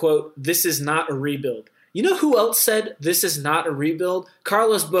said, quote, "This is not a rebuild." You know who else said this is not a rebuild?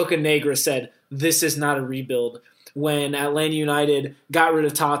 Carlos Bocanegra said this is not a rebuild when Atlanta United got rid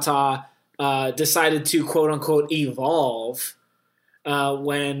of Tata, decided to, quote-unquote, evolve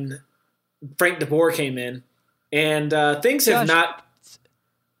when Frank de Boer came in. And things have not...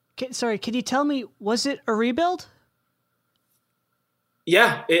 Sorry, can you tell me, was it a rebuild?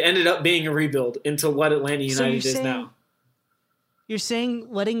 Yeah, it ended up being a rebuild into what Atlanta United is now. You're saying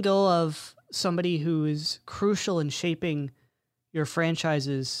letting go of somebody who is crucial in shaping your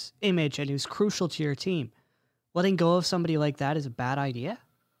franchise's image and who's crucial to your team, letting go of somebody like that is a bad idea?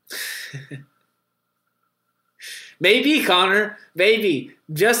 Maybe, Connor. Maybe.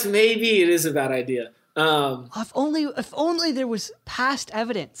 Just maybe it is a bad idea. If only there was past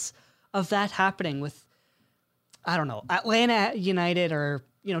evidence of that happening with, I don't know, Atlanta United or,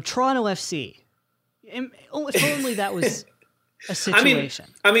 Toronto FC. If only that was a situation.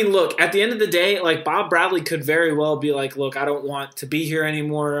 I mean, look, at the end of the day, like, Bob Bradley could very well be like, look, I don't want to be here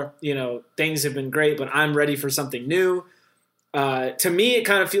anymore. Things have been great, but I'm ready for something new. To me, it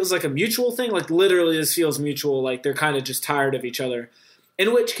kind of feels like a mutual thing. Like, literally, this feels mutual. Like, they're kind of just tired of each other.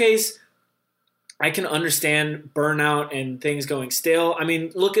 In which case, I can understand burnout and things going stale. I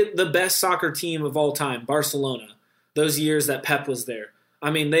mean, look at the best soccer team of all time, Barcelona, those years that Pep was there.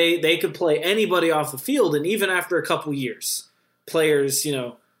 I mean, they could play anybody off the field, and even after a couple years, players,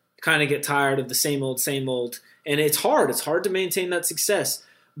 kind of get tired of the same old, and it's hard. It's hard to maintain that success.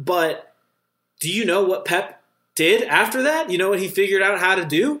 But do you know what Pep did after that? You know what he figured out how to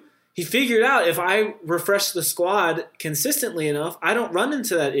do? He figured out if I refresh the squad consistently enough, I don't run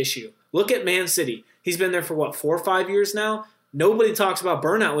into that issue. Look at Man City. He's been there for, 4 or 5 years now? Nobody talks about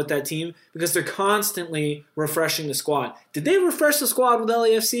burnout with that team because they're constantly refreshing the squad. Did they refresh the squad with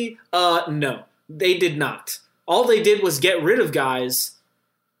LAFC? No, they did not. All they did was get rid of guys,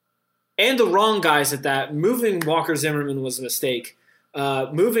 and the wrong guys at that. Moving Walker Zimmerman was a mistake.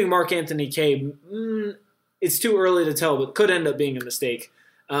 Moving Mark-Anthony Kaye, it's too early to tell, but could end up being a mistake.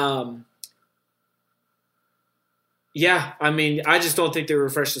 Yeah, I mean, I just don't think they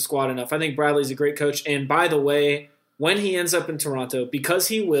refreshed the squad enough. I think Bradley's a great coach. And by the way, when he ends up in Toronto, because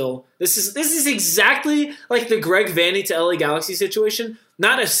he will, this is exactly like the Greg Vanney to LA Galaxy situation.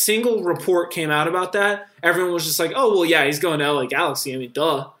 Not a single report came out about that. Everyone was just like, oh, well, yeah, he's going to LA Galaxy. I mean,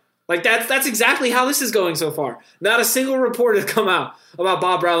 duh. Like that's exactly how this is going so far. Not a single report has come out about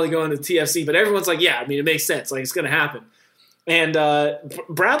Bob Bradley going to TFC, but everyone's like, yeah, I mean, it makes sense. Like, it's going to happen. And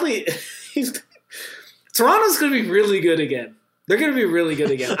Bradley, Toronto's going to be really good again. They're going to be really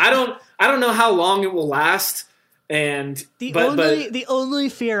good again. I don't know how long it will last. And the only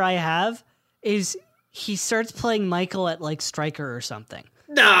fear I have is he starts playing Michael at like striker or something.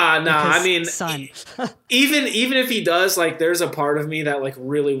 Nah. Because I mean, son. even if he does, like, there's a part of me that like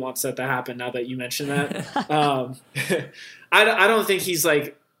really wants that to happen. Now that you mention that, I don't think he's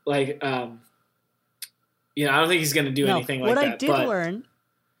I don't think he's going to do anything like that.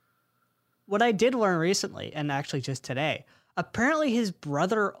 What I did learn recently, and actually just today, apparently his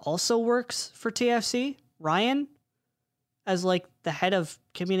brother also works for TFC, Ryan, as like the head of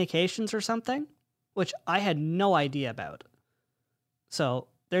communications or something, which I had no idea about. So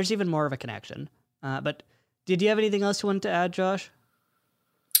there's even more of a connection. But did you have anything else you wanted to add, Josh?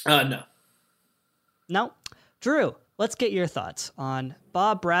 No. No? Drew, let's get your thoughts on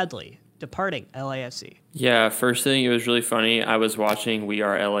Bob Bradley departing LAFC. Yeah, first thing, it was really funny. I was watching We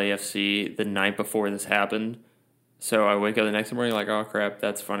Are LAFC the night before this happened. So I wake up the next morning like, oh, crap,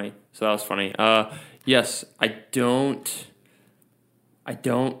 that's funny. So that was funny. Yes, I don't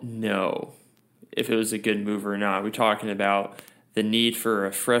know if it was a good move or not. We're talking about the need for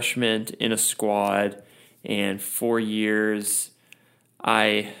refreshment in a squad, and 4 years.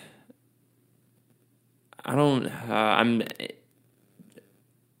 I'm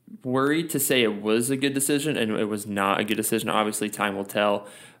worried to say it was a good decision, and it was not a good decision. Obviously, time will tell.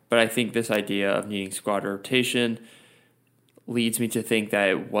 But I think this idea of needing squad rotation leads me to think that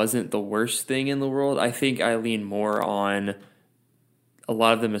it wasn't the worst thing in the world. I think I lean more on a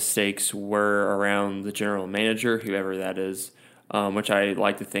lot of the mistakes were around the general manager, whoever that is, which I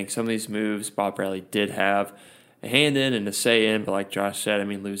like to think some of these moves Bob Bradley did have a hand in and a say in. But like Josh said, I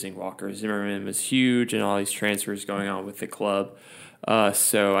mean, losing Walker Zimmerman was huge, and all these transfers going on with the club.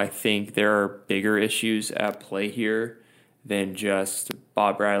 So I think there are bigger issues at play here than just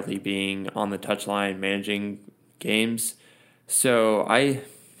Bob Bradley being on the touchline managing games. So I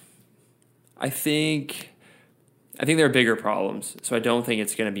think there are bigger problems. So I don't think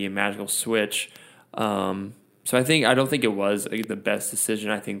it's going to be a magical switch. So I don't think it was the best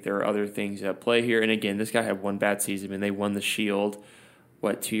decision. I think there are other things at play here. And again, this guy had one bad season, and they won the Shield,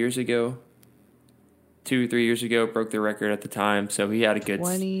 2 years ago? 2 or 3 years ago, broke the record at the time. So he had a good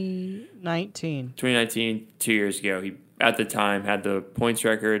 2019, 2 years ago. He at the time had the points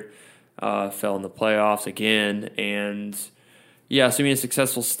record, fell in the playoffs again, and yeah, so I mean a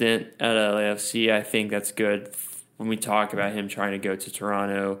successful stint at LAFC. I think that's good when we talk about him trying to go to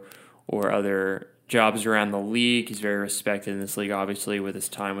Toronto or other jobs around the league. He's very respected in this league, obviously, with his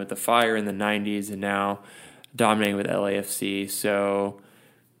time with the Fire in the 90s and now dominating with LAFC. So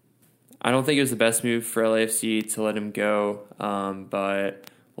I don't think it was the best move for LAFC to let him go, but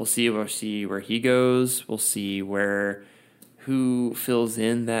we'll see. We'll see where he goes. We'll see who fills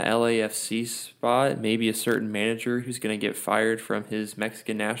in that LAFC spot. Maybe a certain manager who's going to get fired from his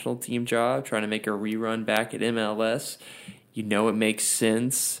Mexican national team job, trying to make a rerun back at MLS. You know it makes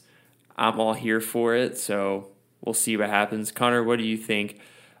sense. I'm all here for it, so we'll see what happens. Connor, what do you think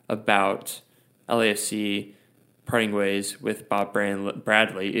about LAFC parting ways with Bob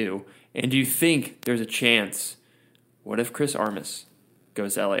Bradley? And do you think there's a chance? What if Chris Armas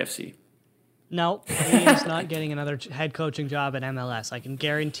goes to LAFC? No, he's not getting another head coaching job at MLS. I can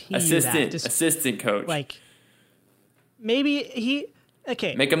guarantee you that. Assistant coach. Like, maybe he...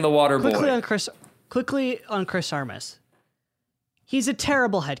 Okay. Make him the water boy. Quickly on Chris Armas. He's a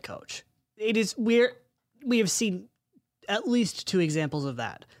terrible head coach. We have seen at least 2 examples of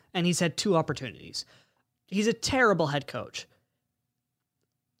that, and he's had 2 opportunities. He's a terrible head coach.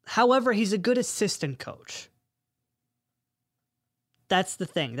 However, he's a good assistant coach. That's the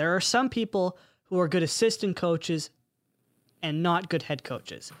thing. There are some people who are good assistant coaches and not good head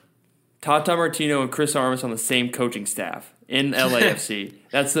coaches. Tata Martino and Chris Armas on the same coaching staff in LAFC.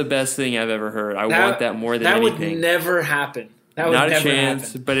 That's the best thing I've ever heard. I want that more than anything. That would never happen. That would not never a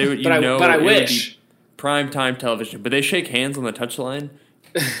chance, happen. But I wish. Prime time television. But they shake hands on the touchline.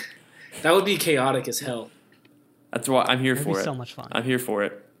 That would be chaotic as hell. That's why I'm here That'd for be it. So much fun. I'm here for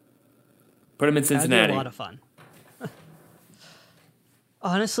it. Put him in Cincinnati. That'd be a lot of fun.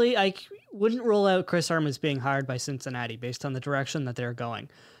 Honestly, I wouldn't rule out Chris Armas being hired by Cincinnati based on the direction that they're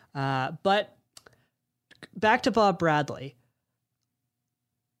going. But back to Bob Bradley.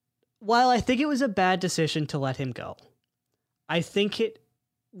 While I think it was a bad decision to let him go, I think it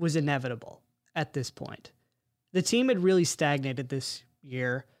was inevitable at this point. The team had really stagnated this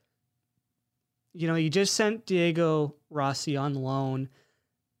year. You know, you just sent Diego Rossi on loan.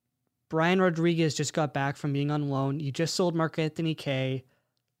 Brian Rodriguez just got back from being on loan. You just sold Mark-Anthony Kaye.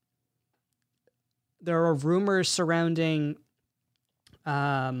 There are rumors surrounding, why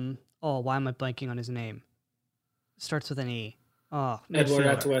am I blanking on his name? Starts with an E. Edward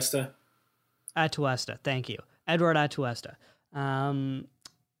Atuesta. Atuesta, thank you. Edward Atuesta.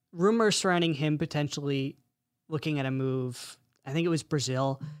 Rumors surrounding him potentially looking at a move. I think it was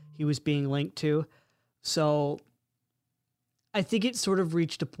Brazil he was being linked to. So I think it sort of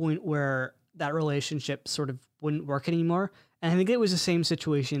reached a point where that relationship sort of wouldn't work anymore. And I think it was the same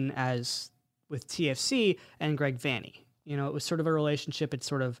situation as with TFC and Greg Vanney. You know, it was sort of a relationship. It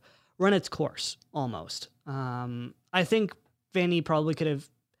sort of run its course almost. I think Vanney probably could have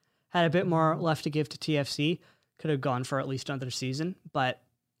had a bit more left to give to TFC, could have gone for at least another season. But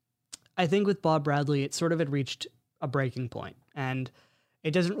I think with Bob Bradley, it sort of had reached a breaking point, and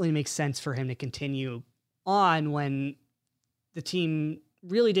it doesn't really make sense for him to continue on when the team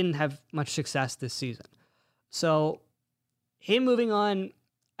really didn't have much success this season. So him moving on,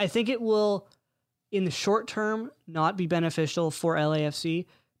 I think it will, in the short term, not be beneficial for LAFC,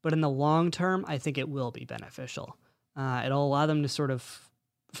 but in the long term, I think it will be beneficial. It'll allow them to sort of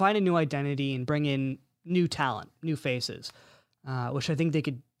find a new identity and bring in new talent, new faces, which I think they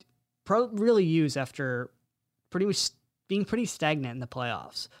could really use after pretty much being pretty stagnant in the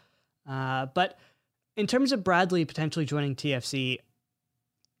playoffs. But in terms of Bradley potentially joining TFC,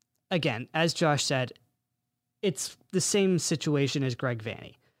 again, as Josh said, it's the same situation as Greg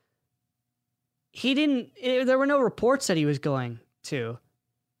Vanney. There were no reports that he was going to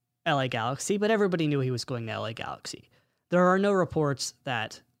LA Galaxy, but everybody knew he was going to LA Galaxy. There are no reports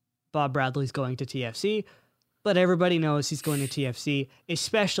that Bob Bradley's going to TFC, but everybody knows he's going to TFC,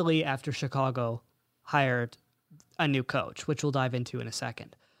 especially after Chicago hired a new coach, which we'll dive into in a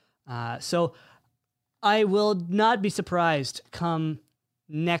second. So I will not be surprised come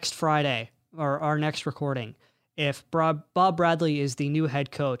next Friday or our next recording if Bob Bradley is the new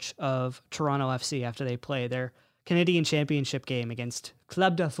head coach of Toronto FC after they play their Canadian Championship game against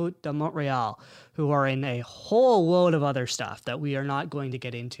Club de Foot de Montreal, who are in a whole load of other stuff that we are not going to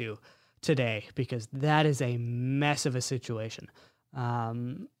get into today because that is a mess of a situation.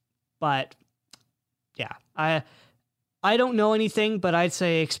 But yeah, I don't know anything, but I'd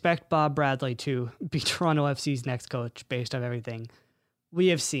say expect Bob Bradley to be Toronto FC's next coach based on everything we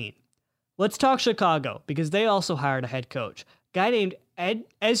have seen. Let's talk Chicago because they also hired a head coach, a guy named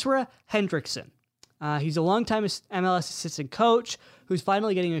Ezra Hendrickson. He's a longtime MLS assistant coach who's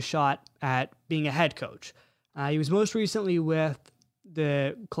finally getting a shot at being a head coach. He was most recently with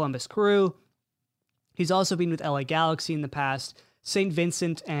the Columbus Crew. He's also been with LA Galaxy in the past, St.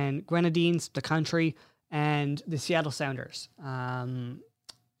 Vincent and Grenadines, the country, and the Seattle Sounders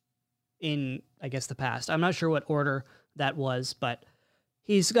in, I guess, the past. I'm not sure what order that was, but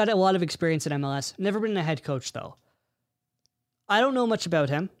he's got a lot of experience in MLS. Never been a head coach, though. I don't know much about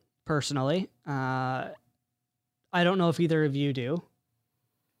him, personally. I don't know if either of you do.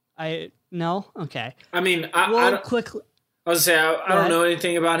 No? Okay. I mean, I was say I don't know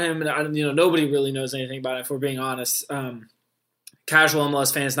anything about him, and nobody really knows anything about it. If we're being honest, casual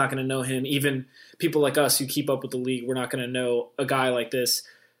MLS fans not going to know him. Even people like us who keep up with the league, we're not going to know a guy like this.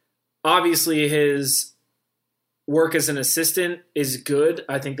 Obviously, his work as an assistant is good.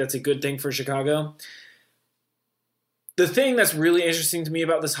 I think that's a good thing for Chicago. The thing that's really interesting to me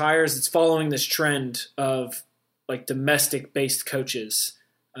about this hire is it's following this trend of like domestic-based coaches.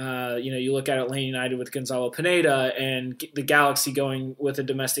 You look at Atlanta United with Gonzalo Pineda and the Galaxy going with a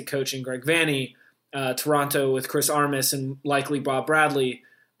domestic coach in Greg Vanney, Toronto with Chris Armas and likely Bob Bradley,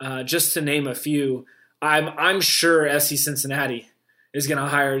 just to name a few. I'm sure FC Cincinnati is going to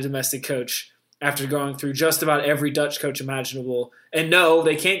hire a domestic coach after going through just about every Dutch coach imaginable. And no,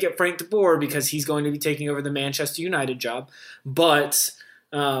 they can't get Frank de Boer because he's going to be taking over the Manchester United job. But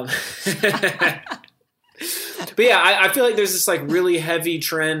but yeah, I feel like there's this like really heavy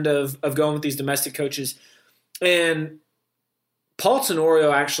trend of going with these domestic coaches. And Paul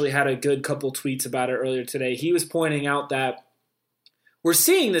Tenorio actually had a good couple tweets about it earlier today. He was pointing out that we're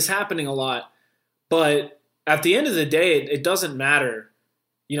seeing this happening a lot, but at the end of the day, it doesn't matter,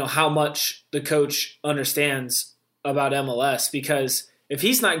 how much the coach understands about MLS, because if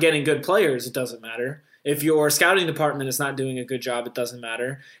he's not getting good players, it doesn't matter. If your scouting department is not doing a good job, it doesn't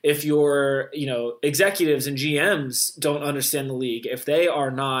matter. If your, executives and GMs don't understand the league, if they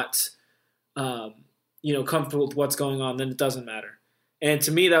are not, comfortable with what's going on, then it doesn't matter. And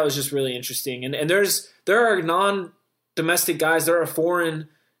to me, that was just really interesting. And there are non-domestic guys, there are foreign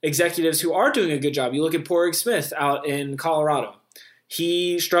executives who are doing a good job. You look at Porig Smith out in Colorado.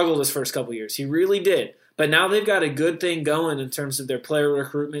 He struggled his first couple years. He really did. But now they've got a good thing going in terms of their player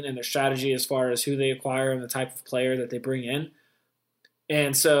recruitment and their strategy as far as who they acquire and the type of player that they bring in.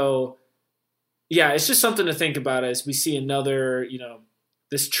 And so, yeah, it's just something to think about as we see another,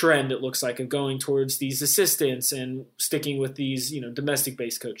 this trend, it looks like, of going towards these assistants and sticking with these,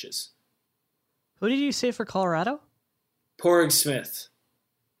 domestic-based coaches. Who did you say for Colorado? Porig Smith.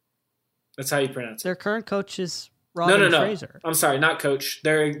 That's how you pronounce it. Their current coach is Robin Fraser. I'm sorry, not coach.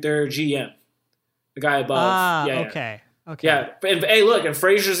 Their GM. The guy above. Okay. Yeah, and hey, look, and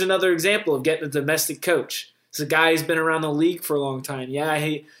Frazier's another example of getting a domestic coach. It's a guy who's been around the league for a long time. Yeah,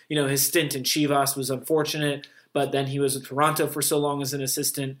 his stint in Chivas was unfortunate, but then he was in Toronto for so long as an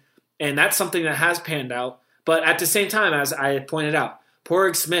assistant, and that's something that has panned out. But at the same time, as I had pointed out,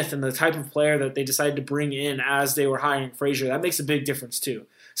 Porig Smith and the type of player that they decided to bring in as they were hiring Frazier, that makes a big difference too.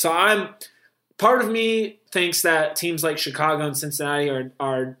 So part of me thinks that teams like Chicago and Cincinnati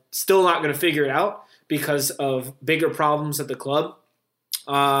are still not going to figure it out because of bigger problems at the club.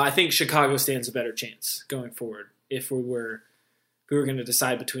 I think Chicago stands a better chance going forward if we were going to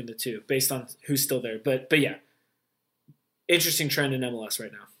decide between the two based on who's still there. But yeah, interesting trend in MLS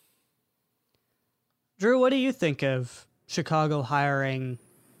right now. Drew, what do you think of Chicago hiring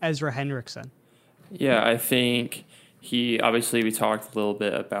Ezra Hendrickson? Yeah, I think we talked a little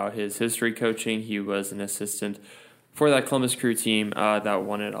bit about his history coaching. He was an assistant for that Columbus Crew team that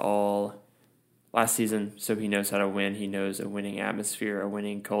won it all last season, so he knows how to win. He knows a winning atmosphere, a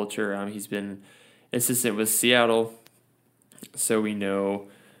winning culture. He's been assistant with Seattle, so we know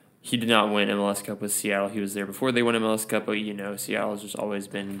he did not win MLS Cup with Seattle. He was there before they won MLS Cup, but Seattle's just always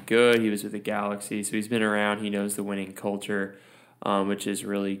been good. He was with the Galaxy, so he's been around. He knows the winning culture, which is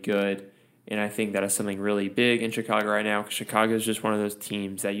really good. And I think that is something really big in Chicago right now, because Chicago is just one of those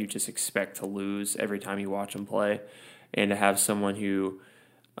teams that you just expect to lose every time you watch them play. And to have someone who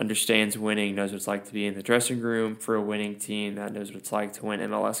understands winning, knows what it's like to be in the dressing room for a winning team, that knows what it's like to win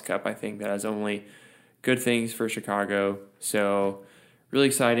MLS Cup, I think that has only good things for Chicago. So really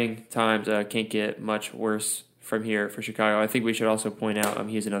exciting times. Can't get much worse from here for Chicago. I think we should also point out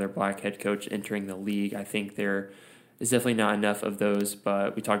he's another black head coach entering the league. I think there is definitely not enough of those,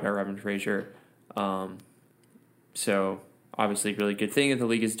 but we talked about Robin Fraser. So obviously really good thing that the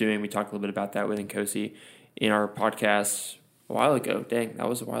league is doing. We talked a little bit about that with Nkosi in our podcast a while ago. Dang, that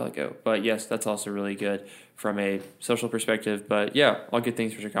was a while ago. But yes, that's also really good from a social perspective. But yeah, all good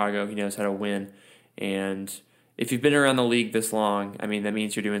things for Chicago. He knows how to win. And if you've been around the league this long, that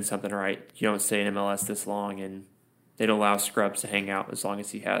means you're doing something right. You don't stay in MLS this long, and they don't allow scrubs to hang out as long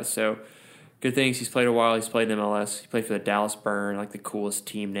as he has. So good things. He's played a while. He's played in MLS. He played for the Dallas Burn, like the coolest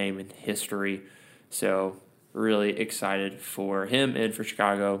team name in history. So really excited for him and for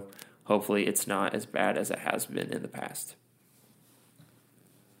Chicago. Hopefully it's not as bad as it has been in the past.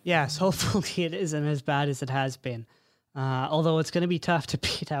 Yes, hopefully it isn't as bad as it has been. Although it's going to be tough to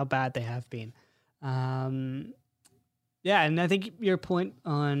beat how bad they have been. Yeah, and I think your point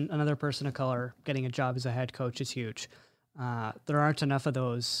on another person of color getting a job as a head coach is huge. There aren't enough of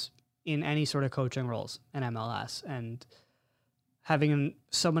those in any sort of coaching roles in MLS, and having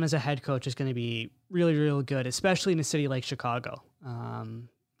someone as a head coach is going to be really, really good, especially in a city like Chicago.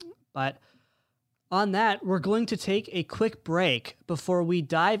 But on that, we're going to take a quick break before we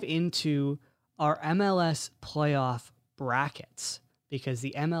dive into our MLS playoff brackets, because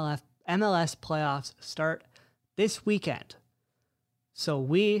the MLS playoffs start this weekend. So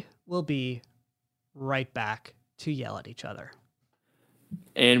we will be right back to yell at each other.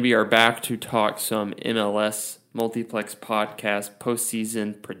 And we are back to talk some MLS Multiplex Podcast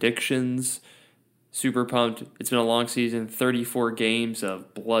postseason predictions. Super pumped. It's been a long season, 34 games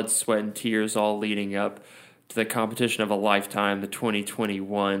of blood, sweat, and tears all leading up to the competition of a lifetime, the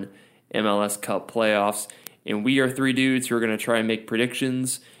 2021 MLS Cup playoffs. And we are three dudes who are going to try and make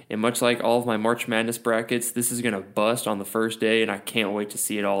predictions. And much like all of my March Madness brackets, this is going to bust on the first day, and I can't wait to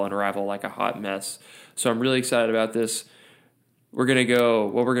see it all unravel like a hot mess. So I'm really excited about this. We're going to go,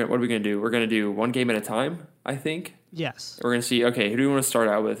 what are we going to do? We're going to do one game at a time, I think. Yes. We're going to see, okay, who do we want to start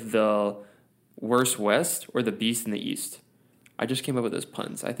out with? The worst West or the Beast in the East? I just came up with those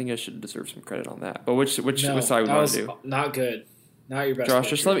puns. I think I should deserve some credit on that. But which side we want to do? Not good. Not your best. Josh,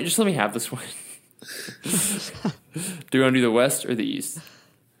 just let me have this one. Do you want to do the West or the East?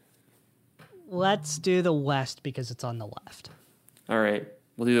 Let's do the West because it's on the left. All right,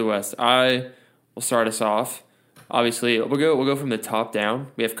 we'll do the West. I will start us off. Obviously, we'll go from the top down.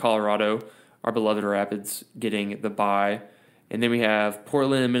 We have Colorado, our beloved Rapids, getting the bye. And then we have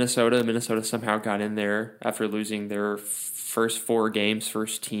Portland and Minnesota. Minnesota somehow got in there after losing their first 4 games,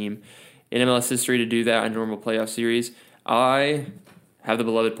 first team in MLS history to do that in a normal playoff series. I have the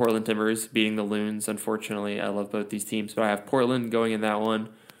beloved Portland Timbers beating the Loons. Unfortunately, I love both these teams, but I have Portland going in that one.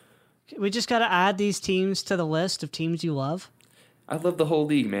 We just got to add these teams to the list of teams you love. I love the whole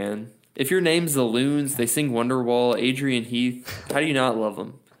league, man. If your name's the Loons, they sing Wonderwall, Adrian Heath. How do you not love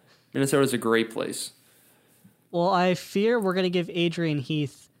them? Minnesota's a great place. Well, I fear we're going to give Adrian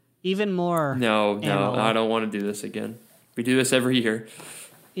Heath even more. No, I don't want to do this again. We do this every year.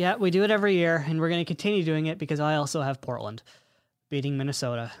 Yeah, we do it every year, and we're going to continue doing it because I also have Portland beating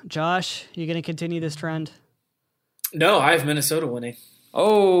Minnesota. Josh, you going to continue this trend? No, I have Minnesota winning.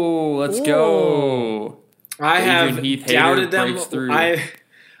 Oh, let's go. I have doubted them.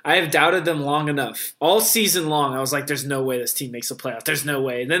 I have doubted them long enough. All season long, I was like, there's no way this team makes a playoff. There's no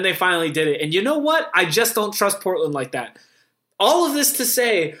way. And then they finally did it. And you know what? I just don't trust Portland like that. All of this to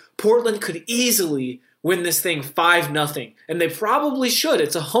say, Portland could easily win this thing 5-0. And they probably should.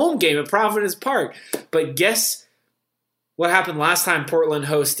 It's a home game at Providence Park. But guess what happened last time Portland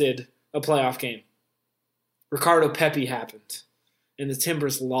hosted a playoff game? Ricardo Pepi happened. And the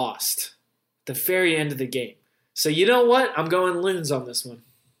Timbers lost at the very end of the game. So you know what? I'm going Loons on this one.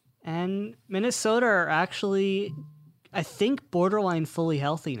 And Minnesota are actually, I think, borderline fully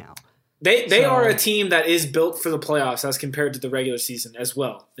healthy now. They are a team that is built for the playoffs as compared to the regular season as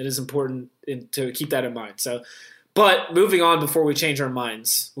well. It is important to keep that in mind. So, but moving on before we change our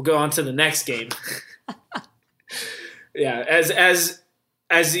minds, we'll go on to the next game. Yeah,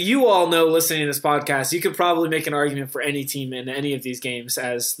 as you all know, listening to this podcast, you could probably make an argument for any team in any of these games,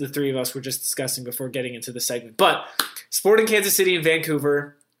 as the three of us were just discussing before getting into the segment. But Sporting Kansas City and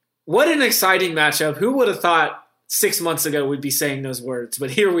Vancouver. What an exciting matchup. Who would have thought 6 months ago we'd be saying those words? But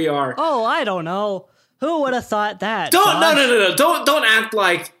here we are. Oh, I don't know. Who would have thought that? No. Don't act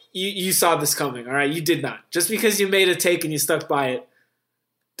like you saw this coming, all right? You did not. Just because you made a take and you stuck by it.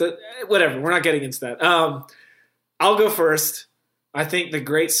 Whatever. We're not getting into that. I'll go first. I think the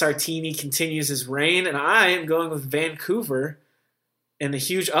great Sartini continues his reign, and I am going with Vancouver and the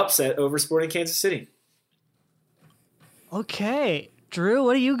huge upset over Sporting Kansas City. Okay. Drew,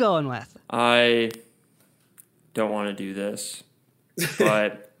 what are you going with? I don't want to do this,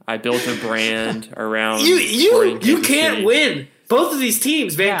 but I built a brand around you can't win. Both of these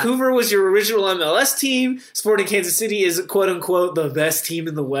teams. Vancouver was your original MLS team. Sporting Kansas City is, quote unquote, the best team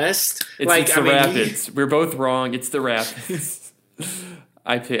in the West. It's the Rapids. We're both wrong. It's the Rapids.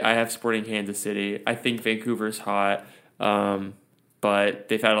 I have Sporting Kansas City. I think Vancouver's hot, but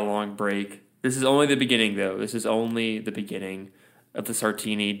they've had a long break. This is only the beginning, though. This is only the beginning of the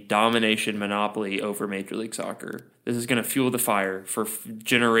Sartini domination monopoly over Major League Soccer. This is going to fuel the fire for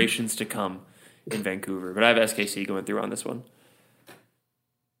generations to come in Vancouver. But I have SKC going through on this one.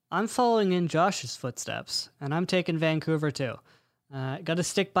 I'm following in Josh's footsteps, and I'm taking Vancouver too. Got to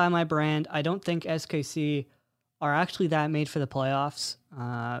stick by my brand. I don't think SKC are actually that made for the playoffs.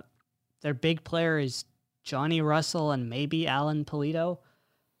 Their big player is Johnny Russell and maybe Alan Polito.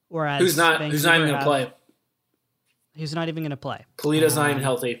 Whereas who's not even going to play. He's not even going to play. Polito's not even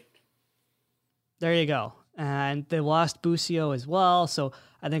healthy. There you go. And they lost Busio as well, so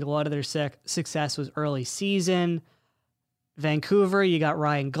I think a lot of their success was early season. Vancouver, you got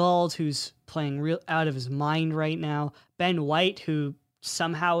Ryan Gauld, who's playing real out of his mind right now. Ben White, who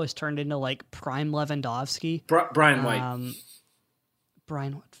somehow has turned into like prime Lewandowski. Brian White.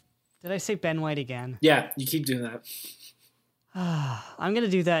 Brian, did I say Ben White again? Yeah, you keep doing that. I'm going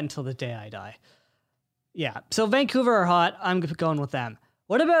to do that until the day I die. Yeah, so Vancouver are hot. I'm going with them.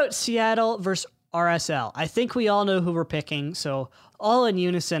 What about Seattle versus RSL? I think we all know who we're picking, so all in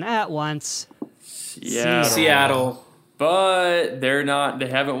unison at once. Seattle. But they're not. They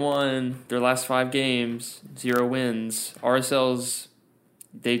haven't won their last 5 games. 0 wins. RSL's,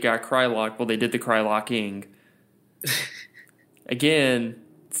 they got Krylock. Well, they did the Krylocking. Again,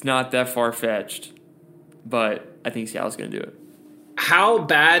 it's not that far-fetched, but I think Seattle's going to do it. How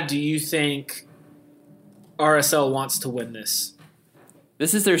bad do you think RSL wants to win this?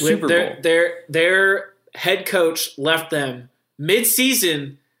 This is their Super Bowl. Their head coach left them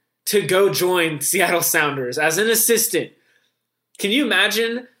mid-season to go join Seattle Sounders as an assistant. Can you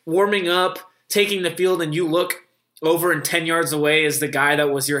imagine warming up, taking the field, and you look over and 10 yards away is the guy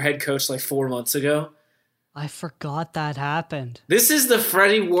that was your head coach like 4 months ago? I forgot that happened. This is the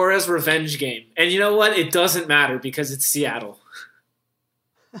Freddie Juarez revenge game. And you know what? It doesn't matter because it's Seattle.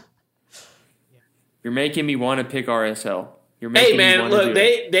 You're making me want to pick RSL. Hey, man, look,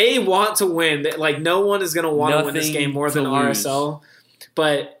 they want to win. Like, no one is going to want to win this game more than RSL.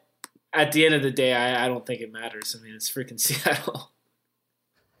 But at the end of the day, I don't think it matters. I mean, it's freaking Seattle.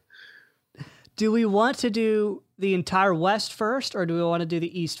 Do we want to do the entire West first, or do we want to do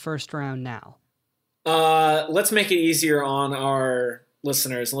the East first round now? Let's make it easier on our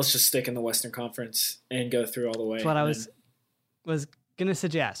listeners, and let's just stick in the Western Conference and go through all the way. That's what I was gonna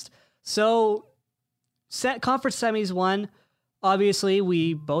suggest. So, conference semis 1. Obviously,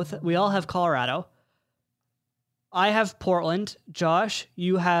 we all have Colorado. I have Portland. Josh,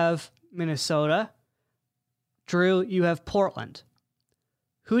 you have Minnesota. Drew, you have Portland.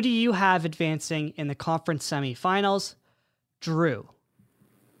 Who do you have advancing in the conference semifinals? Drew.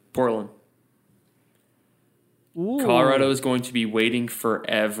 Portland. Ooh. Colorado is going to be waiting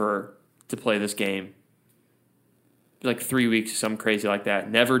forever to play this game. Like 3 weeks, something crazy like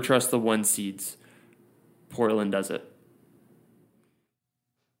that. Never trust the 1 seeds. Portland does it.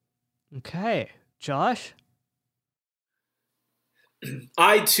 Okay. Josh?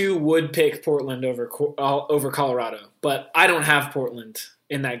 I too would pick Portland over Colorado, but I don't have Portland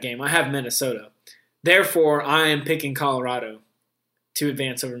in that game. I have Minnesota. Therefore, I am picking Colorado to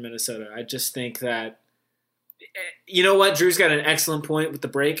advance over Minnesota. I just think that, you know what? Drew's got an excellent point with the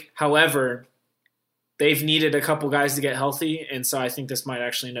break. However, they've needed a couple guys to get healthy, and so I think this might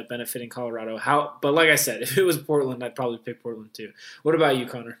actually end up benefiting Colorado. But like I said, if it was Portland, I'd probably pick Portland too. What about you,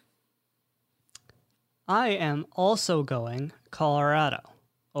 Connor? I am also going Colorado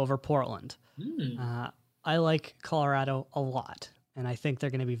over Portland. I like Colorado a lot, and I think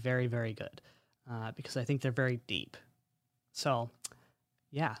they're going to be very, very good because I think they're very deep. So,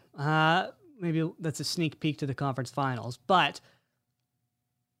 yeah, maybe that's a sneak peek to the conference finals. But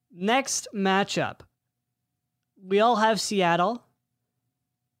next matchup, we all have Seattle.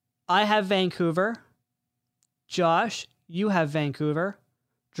 I have Vancouver. Josh, you have Vancouver.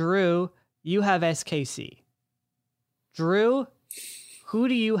 Drew, you have SKC. Drew, who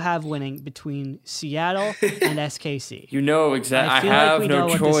do you have winning between Seattle and SKC? You know exactly. I have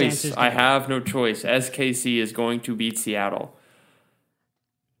no choice. I have no choice. SKC is going to beat Seattle.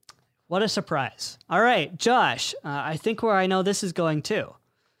 What a surprise. All right, Josh, I think where I know this is going too.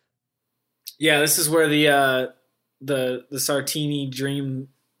 Yeah, this is where the Sartini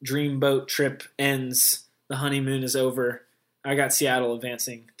dreamboat trip ends. The honeymoon is over. I got Seattle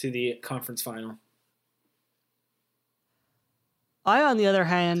advancing to the conference final. I, on the other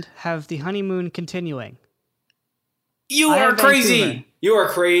hand, have the honeymoon continuing. You are crazy. Vancouver. You are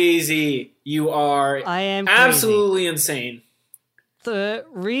crazy. You are I am absolutely insane. The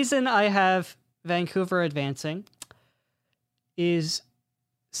reason I have Vancouver advancing is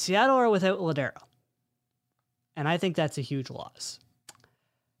Seattle are without Ladero. And I think that's a huge loss.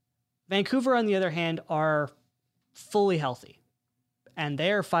 Vancouver, on the other hand, are fully healthy. And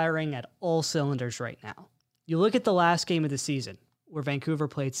they are firing at all cylinders right now. You look at the last game of the season where Vancouver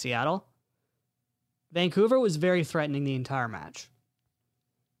played Seattle. Vancouver was very threatening the entire match.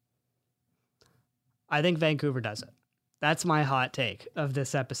 I think Vancouver does it. That's my hot take of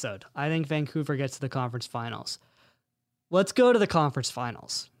this episode. I think Vancouver gets to the conference finals. Let's go to the conference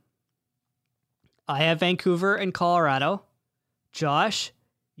finals. I have Vancouver and Colorado. Josh,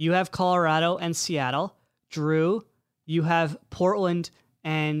 you have Colorado and Seattle. Drew, you have Portland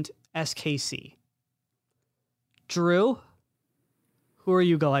and SKC. Drew, who are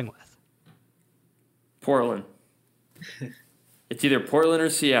you going with? Portland. It's either Portland or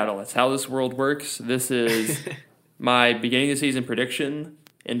Seattle. That's how this world works. This is my beginning of the season prediction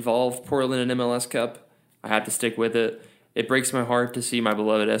involved Portland and MLS Cup. I have to stick with it. It breaks my heart to see my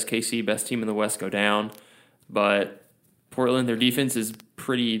beloved SKC, best team in the West, go down. But Portland, their defense is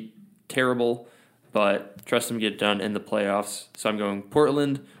pretty terrible, but trust them to get it done in the playoffs. So I'm going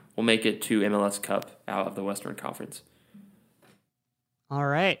Portland will make it to MLS Cup out of the Western Conference. All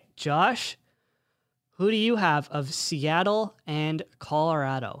right, Josh, who do you have of Seattle and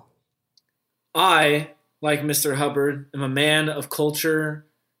Colorado? I, like Mr. Hubbard, am a man of culture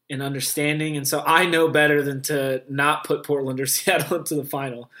and understanding, and so I know better than to not put Portland or Seattle into the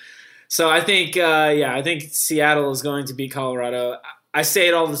final. So I think, I think Seattle is going to beat Colorado. I say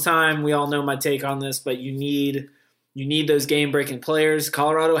it all the time. We all know my take on this, but you need those game-breaking players.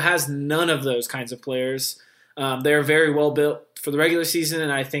 Colorado has none of those kinds of players. They're very well built for the regular season,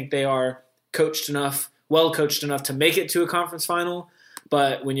 and I think they are well coached enough to make it to a conference final.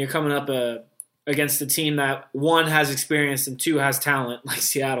 But when you're coming up against a team that, one, has experience and two, has talent, like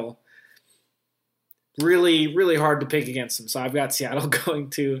Seattle, really, really hard to pick against them. So I've got Seattle going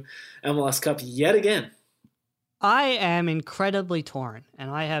to MLS Cup yet again. I am incredibly torn,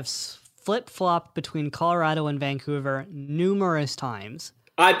 and I have flip-flopped between Colorado and Vancouver numerous times.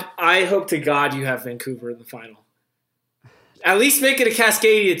 I hope to God you have Vancouver in the final. At least make it a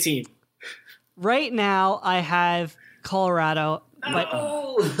Cascadia team. Right now, I have Colorado,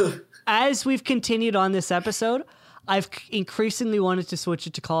 but as we've continued on this episode, I've increasingly wanted to switch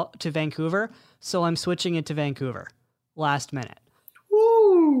it to Vancouver, so I'm switching it to Vancouver last minute.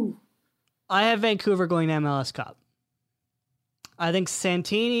 I have Vancouver going to MLS Cup. I think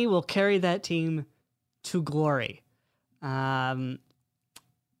Santini will carry that team to glory. Yeah.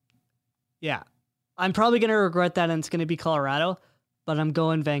 I'm probably going to regret that, and it's going to be Colorado, but I'm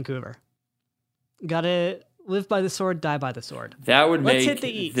going Vancouver. Gotta live by the sword, die by the sword. That would Let's make hit the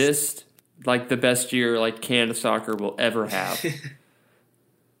East. this like the best year like Canada soccer will ever have.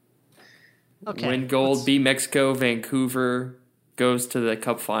 Okay. Win gold, beat Mexico, Vancouver goes to the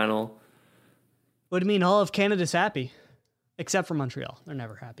Cup final. Would mean all of Canada's happy, except for Montreal. They're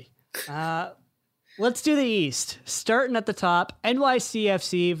never happy. Let's do the East. Starting at the top,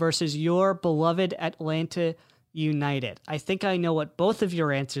 NYCFC versus your beloved Atlanta United. I think I know what both of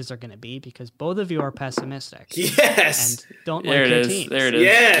your answers are going to be because both of you are pessimistic. Yes. And don't There like it your is. teams. There it is.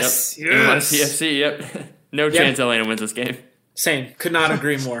 Yes. Yep. Yes. NYCFC, yep. No chance Atlanta wins this game. Same. Could not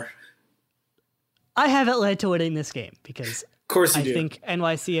agree more. I have Atlanta winning this game because Of course you I do. think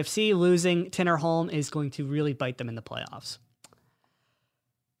NYCFC losing Tinnerholm is going to really bite them in the playoffs.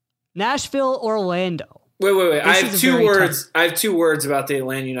 Nashville, Orlando. Wait. I This have is a two very words. I have 2 words about the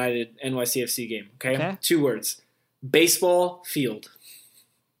Atlanta United NYCFC game. Okay? 2 words. Baseball field.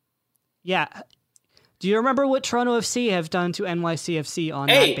 Yeah. Do you remember what Toronto FC have done to NYCFC on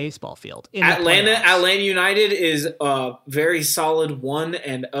Hey, that baseball field? In the Atlanta playoffs? United is a very solid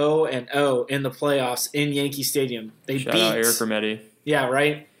 1-0 in the playoffs in Yankee Stadium. They Shout beat out Eric Rometti. Yeah,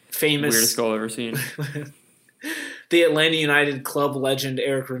 right. Famous Weirdest goal I've ever seen. the Atlanta United club legend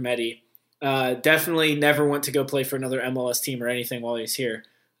Eric Rometti. Definitely never went to go play for another MLS team or anything while he's here.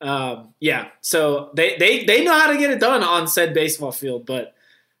 So they know how to get it done on said baseball field, but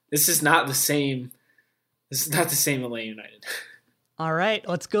this is not the same. This is not the same Atlanta United. All right,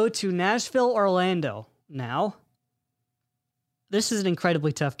 let's go to Nashville, Orlando now. This is an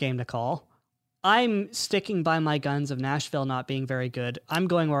incredibly tough game to call. I'm sticking by my guns of Nashville not being very good. I'm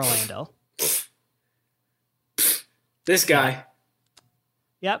going Orlando. This guy.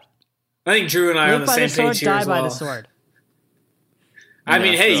 Yep. I think Drew and I are on Live the by same the sword, page here die as by well. the sword. I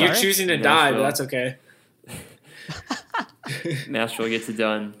mean, hey, Nashville. you're choosing to Nashville. die, but that's okay. Nashville gets it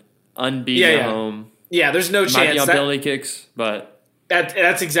done. Unbeaten Yeah, at yeah. home. Yeah, there's no Might chance. be on That- penalty kicks, but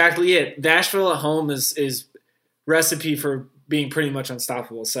that's exactly it. Nashville at home is recipe for being pretty much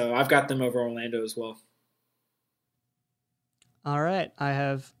unstoppable. So I've got them over Orlando as well. All right, I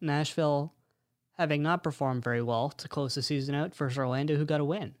have Nashville having not performed very well to close the season out versus Orlando, who got a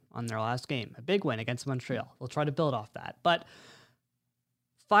win on their last game. A big win against Montreal. We'll try to build off that. But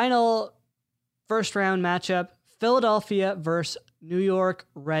final first round matchup, Philadelphia versus New York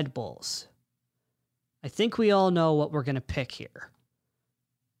Red Bulls. I think we all know what we're going to pick here.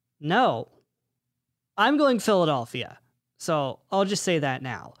 No, I'm going Philadelphia. So I'll just say that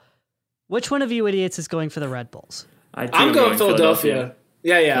now. Which one of you idiots is going for the Red Bulls? I'm going Philadelphia.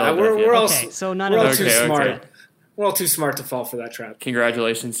 Yeah. Philadelphia. We're all Okay, so none we're of all us too Okay, smart. okay. We're all too smart to fall for that trap.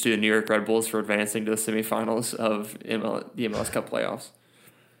 Congratulations to the New York Red Bulls for advancing to the semifinals of the MLS Cup playoffs.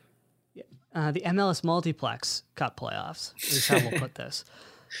 The MLS Multiplex Cup playoffs is how we'll put this.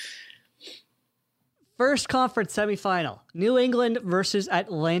 First conference semifinal, New England versus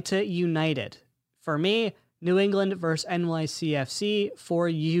Atlanta United. For me, New England versus NYCFC. For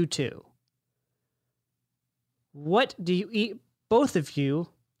you two. What do you eat? Both of you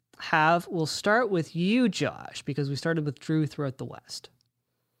have. We'll start with you, Josh, because we started with Drew throughout the West.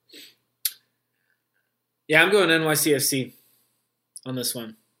 Yeah, I'm going NYCFC on this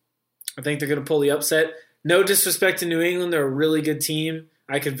one. I think they're going to pull the upset. No disrespect to New England. They're a really good team.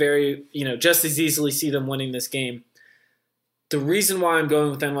 I could just as easily see them winning this game. The reason why I'm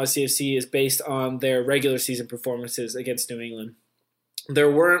going with NYCFC is based on their regular season performances against New England.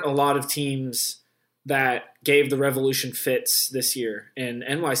 There weren't a lot of teams that gave the Revolution fits this year, and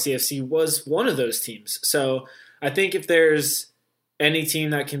NYCFC was one of those teams. So I think if there's any team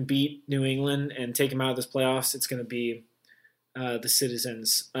that can beat New England and take them out of this playoffs, it's going to be the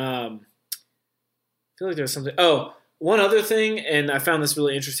Citizens. I feel like there's something. Oh, one other thing, and I found this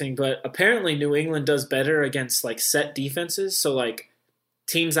really interesting, but apparently New England does better against like set defenses. So like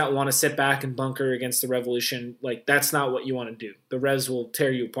teams that want to sit back and bunker against the Revolution, like that's not what you want to do. The Revs will tear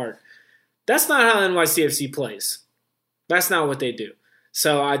you apart. That's not how NYCFC plays. That's not what they do.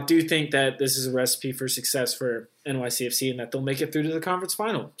 So I do think that this is a recipe for success for NYCFC and that they'll make it through to the conference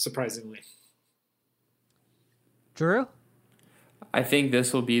final, surprisingly. Drew? I think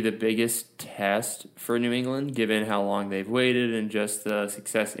this will be the biggest test for New England, given how long they've waited and just the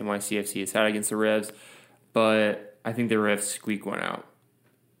success NYCFC has had against the Revs. But I think the Revs squeak one out.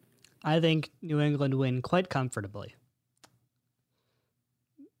 I think New England win quite comfortably.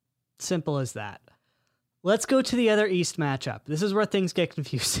 Simple as that. Let's go to the other East matchup. This is where things get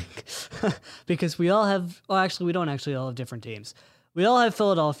confusing because we all have, well, actually, we don't actually all have different teams. We all have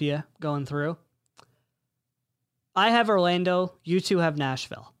Philadelphia going through. I have Orlando. You two have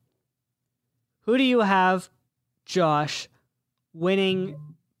Nashville. Who do you have, Josh, winning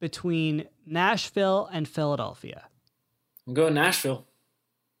between Nashville and Philadelphia? I'm going Nashville.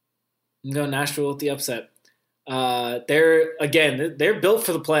 I'm going Nashville with the upset. They're built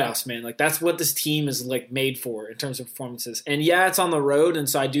for the playoffs, man. Like, that's what this team is like made for in terms of performances. And yeah, it's on the road, and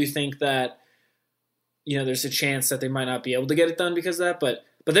so I do think that, you know, there's a chance that they might not be able to get it done because of that. But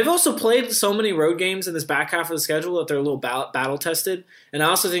they've also played so many road games in this back half of the schedule that they're a little battle tested. And I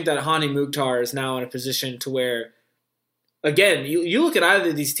also think that Hani Mukhtar is now in a position to where, again, you look at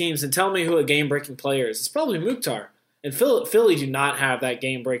either of these teams and tell me who a game-breaking player is. It's probably Mukhtar. And Philly do not have that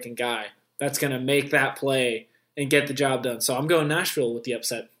game-breaking guy that's going to make that play and get the job done. So I'm going Nashville with the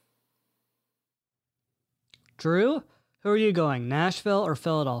upset. Drew, who are you going, Nashville or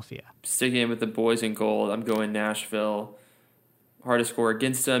Philadelphia? Sticking with the boys in gold, I'm going Nashville. Hard to score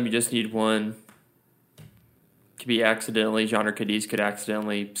against them. You just need one. Could be accidentally. Jhonder Cadiz could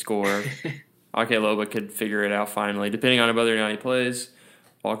accidentally score. Ake Loba could figure it out finally, depending on whether or not he plays.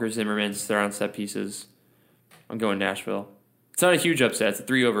 Walker Zimmerman's there on set pieces. I'm going Nashville. It's not a huge upset. It's a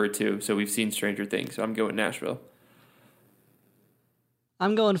 3-2, so we've seen stranger things. So I'm going Nashville.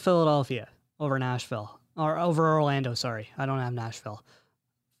 I'm going Philadelphia over Nashville. Or over Orlando, sorry. I don't have Nashville.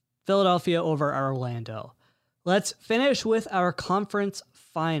 Philadelphia over Orlando. Let's finish with our conference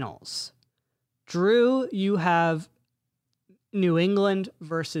finals. Drew, you have New England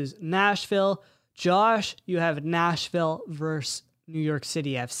versus Nashville. Josh, you have Nashville versus New York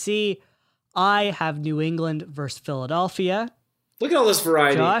City FC. I have New England versus Philadelphia. Look at all this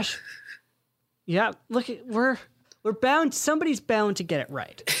variety. Josh, yeah, look, we're bound. Somebody's bound to get it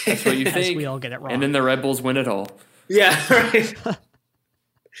right. That's what you think. We all get it wrong. And then the Red Bulls win it all. Yeah, right.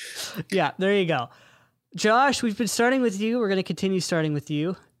 Yeah, there you go. Josh, we've been starting with you. We're going to continue starting with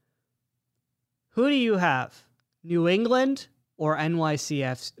you. Who do you have? New England or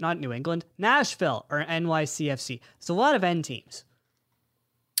NYCFC? Not New England. Nashville or NYCFC? It's a lot of N teams.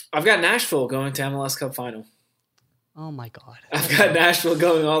 I've got Nashville going to MLS Cup Final. Oh, my God. I've got Nashville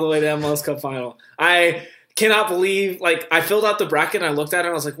going all the way to MLS Cup Final. I cannot believe, like, I filled out the bracket and I looked at it and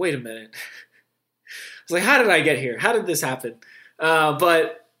I was like, wait a minute. I was like, how did I get here? How did this happen?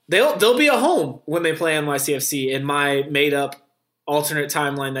 But they'll be a home when they play NYCFC in my made-up alternate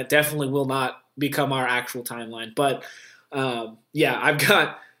timeline that definitely will not become our actual timeline. But, yeah, I've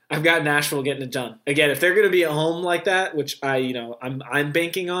got Nashville getting it done. Again, if they're going to be at home like that, which I'm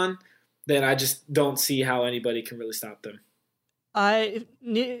banking on, then I just don't see how anybody can really stop them.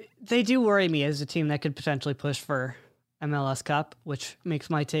 They do worry me as a team that could potentially push for MLS Cup, which makes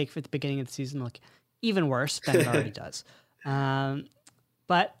my take for the beginning of the season look even worse than it already does.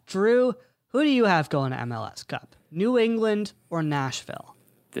 But Drew, who do you have going to MLS Cup? New England or Nashville?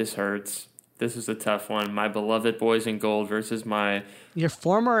 This hurts. This is a tough one. My beloved boys in gold versus your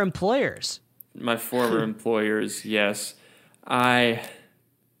former employers. My former employers, yes. I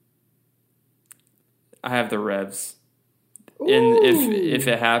have the Revs. Ooh. And if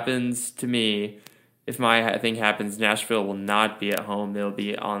it happens to me, if my thing happens, Nashville will not be at home. They'll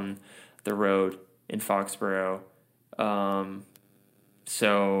be on the road in Foxborough.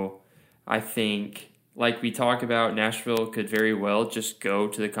 So I think, like we talk about, Nashville could very well just go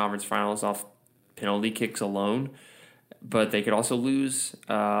to the conference finals off penalty kicks alone, but they could also lose.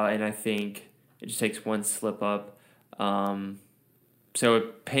 And I think it just takes one slip up. So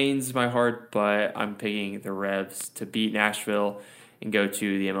it pains my heart, but I'm picking the Revs to beat Nashville and go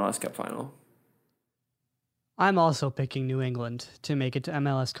to the MLS Cup Final. I'm also picking New England to make it to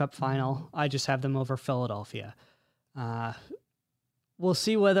MLS Cup Final. I just have them over Philadelphia. We'll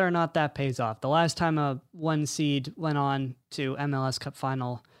see whether or not that pays off. The last time a 1 seed went on to MLS Cup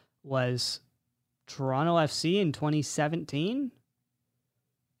Final was Toronto FC in 2017,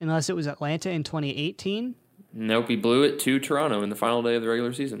 unless it was Atlanta in 2018. Nope, we blew it to Toronto in the final day of the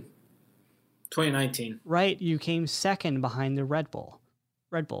regular season. 2019. Right, you came second behind the Red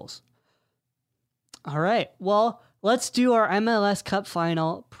Bulls. All right, well, let's do our MLS Cup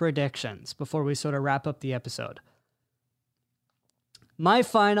Final predictions before we sort of wrap up the episode. My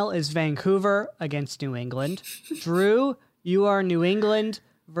final is Vancouver against New England. Drew, you are New England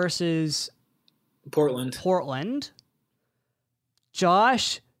versus Portland.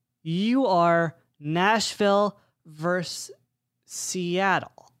 Josh, you are Nashville versus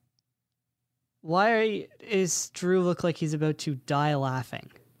Seattle. Why is Drew look like he's about to die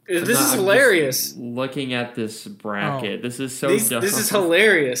laughing? This is hilarious. Looking at this bracket, this is so dumb. This is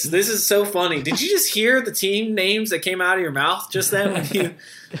hilarious. This is so funny. Did you just hear the team names that came out of your mouth just then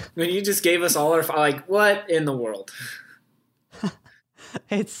when you just gave us all our like what in the world?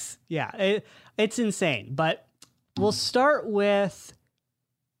 It's insane. But we'll start with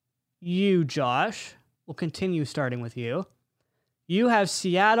you, Josh. We'll continue starting with you. You have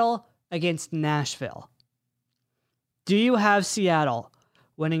Seattle against Nashville. Do you have Seattle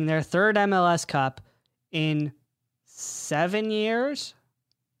winning their third MLS Cup in 7 years?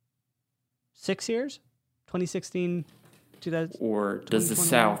 6 years? 2016, 2000? Or does the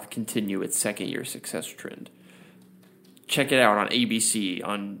South continue its second-year success trend? Check it out on ABC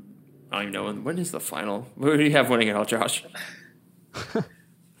on, I don't even know, when is the final? Who do you have winning it all, Josh?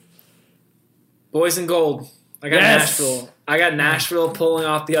 Boys in gold. I got Nashville. I got Nashville pulling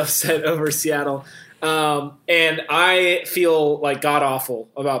off the upset over Seattle. And I feel like god-awful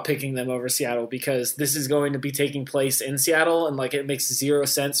about picking them over Seattle because this is going to be taking place in Seattle, and like it makes zero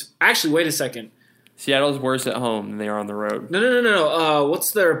sense. Actually, wait a second. Seattle's worse at home than they are on the road. No.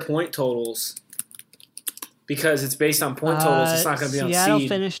 What's their point totals? Because it's based on point totals. It's not going to be on seed. Seattle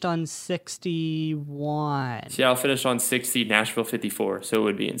finished on 61. Seattle finished on 60, Nashville 54, so it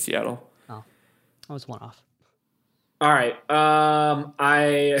would be in Seattle. Oh, I was one off. All right.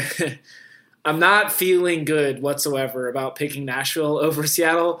 I'm not feeling good whatsoever about picking Nashville over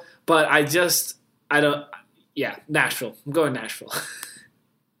Seattle, but Nashville. I'm going Nashville.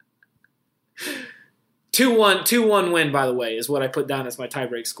 2-1 win, by the way, is what I put down as my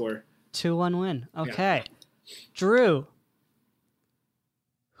tiebreak score. 2-1 win. Okay. Yeah. Drew,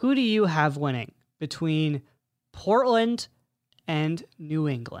 who do you have winning between Portland and New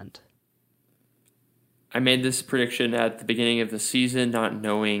England? I made this prediction at the beginning of the season, not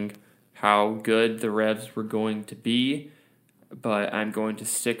knowing how good the Revs were going to be, but I'm going to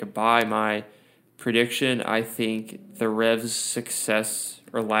stick by my prediction. I think the Revs' success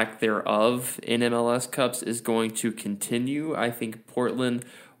or lack thereof in MLS Cups is going to continue. I think Portland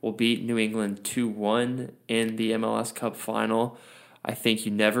will beat New England 2-1 in the MLS Cup final. I think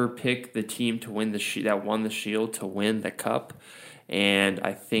you never pick the team to win that won the Shield to win the Cup, and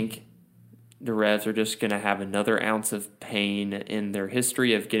I think the Revs are just going to have another ounce of pain in their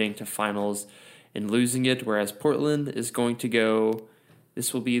history of getting to finals and losing it, whereas Portland is going to go,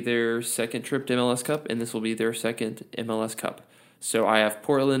 this will be their second trip to MLS Cup, and this will be their second MLS Cup. So I have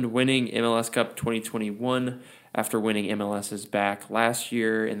Portland winning MLS Cup 2021 after winning MLS's back last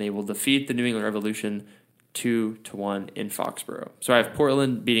year, and they will defeat the New England Revolution 2-1 in Foxborough. So I have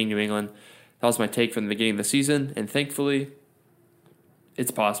Portland beating New England. That was my take from the beginning of the season, and thankfully it's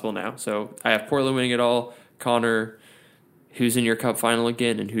possible now. So I have Portland winning it all. Connor, who's in your Cup final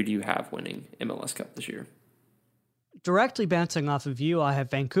again, and who do you have winning MLS Cup this year? Directly bouncing off of you, I have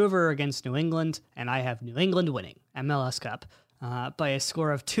Vancouver against New England, and I have New England winning MLS Cup by a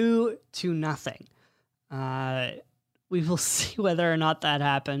score of 2-0. We will see whether or not that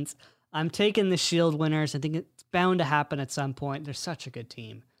happens. I'm taking the Shield winners. I think it's bound to happen at some point. They're such a good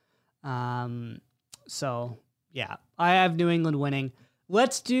team. So, yeah, I have New England winning.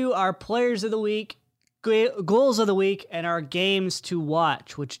 Let's do our players of the week, goals of the week, and our games to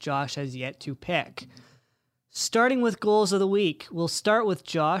watch, which Josh has yet to pick. Starting with goals of the week, we'll start with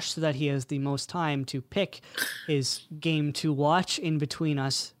Josh so that he has the most time to pick his game to watch in between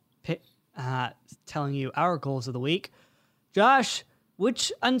us telling you our goals of the week. Josh,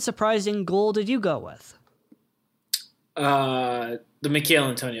 which unsurprising goal did you go with? The Michail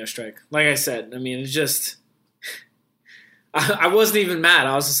Antonio strike. Like I said, I mean, it's just... I wasn't even mad.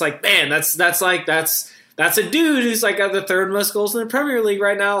 I was just like, man, that's a dude who's like got the third most goals in the Premier League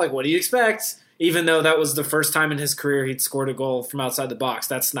right now. Like, what do you expect? Even though that was the first time in his career he'd scored a goal from outside the box.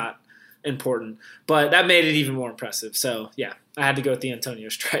 That's not important. But that made it even more impressive. So, yeah, I had to go with the Antonio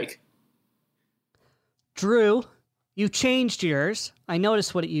strike. Drew, you changed yours. I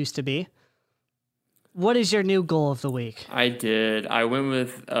noticed what it used to be. What is your new goal of the week? I did. I went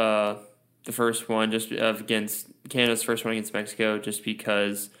with the first one just against Canada's first one against Mexico, just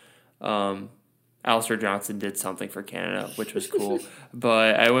because Alistair Johnson did something for Canada, which was cool.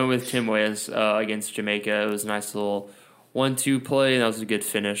 But I went with Tim Weah's against Jamaica. It was a nice little 1-2 play, and that was a good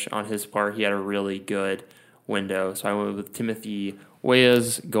finish on his part. He had a really good window. So I went with Timothy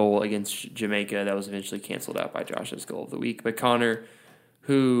Weah's goal against Jamaica. That was eventually canceled out by Josh's goal of the week. But Connor,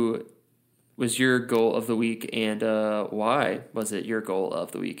 who was your goal of the week, and why was it your goal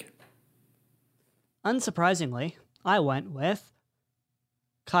of the week? Unsurprisingly, I went with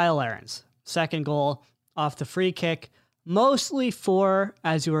Kyle Aarons. Second goal off the free kick, mostly for,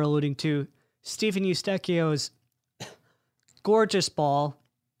 as you were alluding to, Stephen Eustachio's gorgeous ball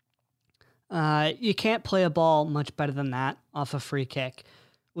You can't play a ball much better than that off a free kick.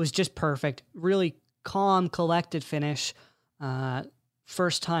 It was just perfect. Really calm, collected finish.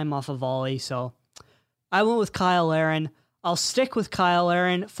 First time off a volley. So I went with Kyle Larin. I'll stick with Kyle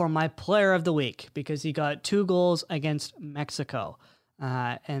Larin for my player of the week because he got 2 goals against Mexico.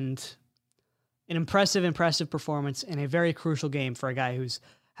 And an impressive performance in a very crucial game for a guy who's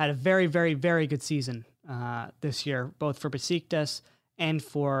had a very, very, very good season this year, both for Besiktas and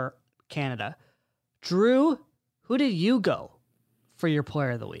for Canada. Drew, who did you go for your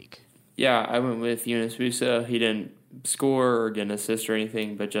player of the week? Yeah, I went with Yunus Musa. He didn't score or get an assist or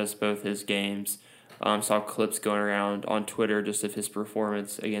anything, but just both his games. Saw clips going around on Twitter just of his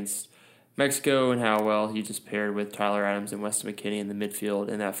performance against Mexico and how well he just paired with Tyler Adams and Weston McKennie in the midfield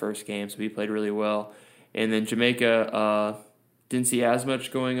in that first game. So he played really well. And then Jamaica didn't see as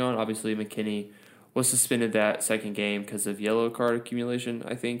much going on. Obviously, McKennie was suspended that second game because of yellow card accumulation,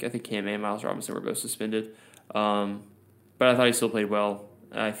 I think. I think him and Miles Robinson were both suspended. But I thought he still played well.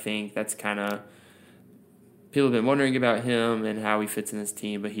 I think that's kind of... People have been wondering about him and how he fits in this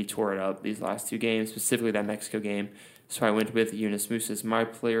team, but he tore it up these last 2 games, specifically that Mexico game. So I went with Yunus Musa as my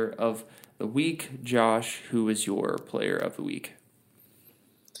player of the week. Josh, who is your player of the week?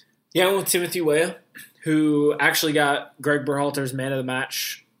 Yeah, I went with Timothy Weah, who actually got Greg Berhalter's Man of the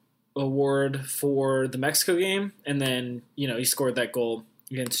Match award for the Mexico game. And then, he scored that goal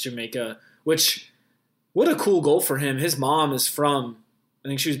against Jamaica, which, what a cool goal for him. His mom is from, I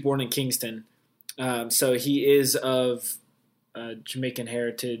think she was born in Kingston. So he is of Jamaican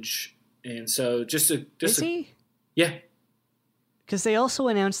heritage. And so Is he? Yeah. Because they also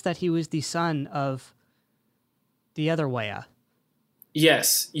announced that he was the son of the other Weah.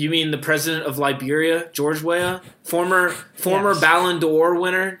 Yes. You mean the president of Liberia, George Weah? Former Yes. Ballon d'Or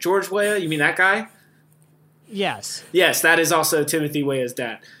winner, George Weah? You mean that guy? Yes. Yes, that is also Timothy Weah's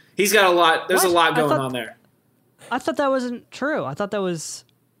dad. He's got a lot. There's What? a lot going on there. I thought that wasn't true. I thought that was...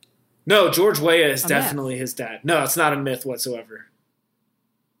 No, George Weah is A definitely his dad. No, it's not a myth whatsoever.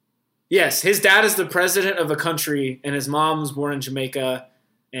 Yes, his dad is the president of a country, and his mom was born in Jamaica,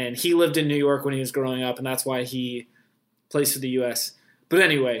 and he lived in New York when he was growing up, and that's why he plays for the U.S. But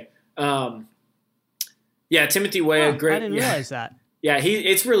anyway, Timothy Weah, great. I didn't realize that. Yeah,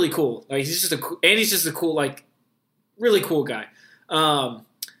 it's really cool. Like he's just a cool, like, really cool guy.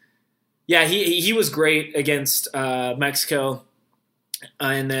 He was great against Mexico,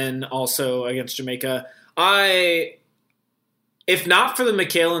 and then also against Jamaica. If not for the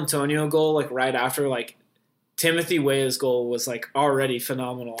Michail Antonio goal, like right after, like Timothy Weah's goal was like already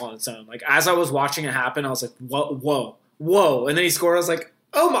phenomenal on its own. Like as I was watching it happen, I was like, whoa, and then he scored. I was like,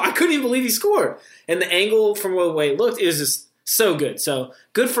 oh my! I couldn't even believe he scored. And the angle from the way it looked, it was just so good. So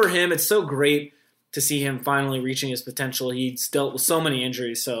good for him. It's so great to see him finally reaching his potential. He's dealt with so many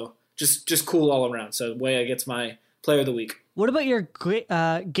injuries, so just cool all around. So Weah gets my player of the week. What about your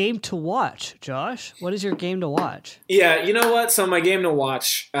game to watch, Josh? What is your game to watch? Yeah, you know what? So my game to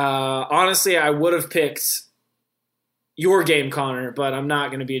watch, honestly, I would have picked your game, Connor, but I'm not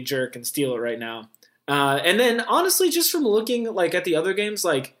going to be a jerk and steal it right now. And then, honestly, just from looking like at the other games,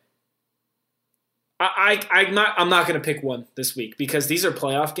 like I'm not going to pick one this week because these are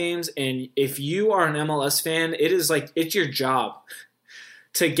playoff games, and if you are an MLS fan, it's your job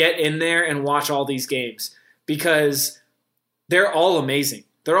to get in there and watch all these games because they're all amazing.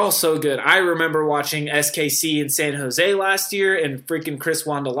 They're all so good. I remember watching SKC in San Jose last year and freaking Chris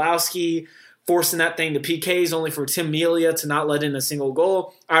Wondolowski forcing that thing to PKs only for Tim Melia to not let in a single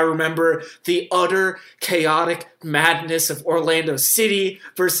goal. I remember the utter chaotic madness of Orlando City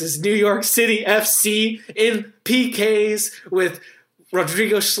versus New York City FC in PKs with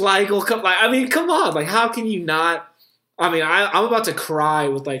Rodrigo Schlegel. Come on. Like, how can you not? I mean, I'm about to cry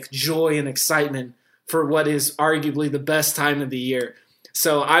with like joy and excitement for what is arguably the best time of the year.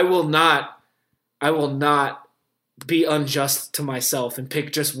 So I will not be unjust to myself and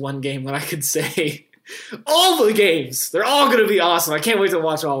pick just one game when I could say all the games. They're all going to be awesome. I can't wait to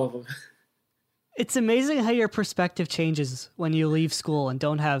watch all of them. It's amazing how your perspective changes when you leave school and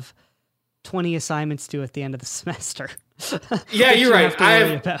don't have 20 assignments due at the end of the semester. Yeah, you're right.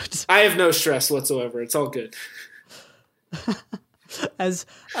 I have no stress whatsoever. It's all good. As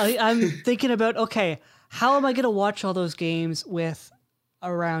I'm thinking about, okay, how am I going to watch all those games with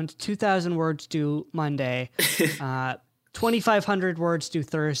around 2,000 words due Monday, 2,500 words due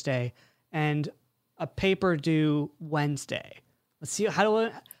Thursday, and a paper due Wednesday? Let's see.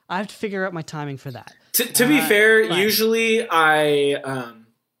 I have to figure out my timing for that. To be fair, usually I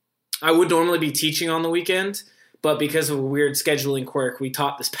would normally be teaching on the weekend, but because of a weird scheduling quirk, we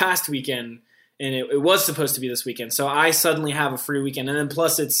taught this past weekend. And it was supposed to be this weekend. So I suddenly have a free weekend. And then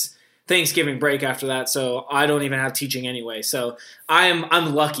plus Thanksgiving break after that, so I don't even have teaching anyway. So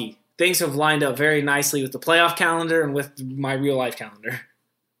I'm lucky. Things have lined up very nicely with the playoff calendar and with my real life calendar.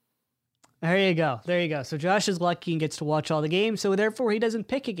 There you go. So Josh is lucky and gets to watch all the games, so therefore he doesn't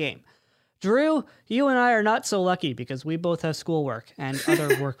pick a game. Drew, you and I are not so lucky because we both have schoolwork and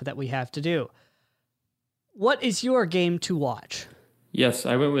other work that we have to do. What is your game to watch? Yes,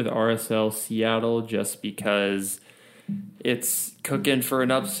 I went with RSL Seattle just because it's cooking for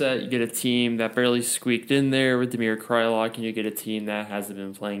an upset. You get a team that barely squeaked in there with Damir Kreilach, and you get a team that hasn't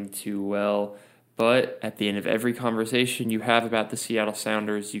been playing too well. But at the end of every conversation you have about the Seattle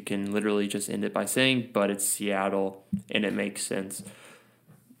Sounders, you can literally just end it by saying, but it's Seattle, and it makes sense.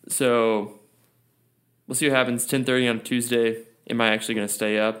 So we'll see what happens. 10:30 on Tuesday. Am I actually going to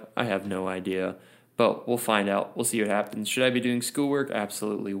stay up? I have no idea. But we'll find out. We'll see what happens. Should I be doing schoolwork?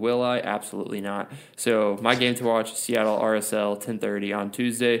 Absolutely. Will I? Absolutely not. So my game to watch, Seattle RSL, 10:30 on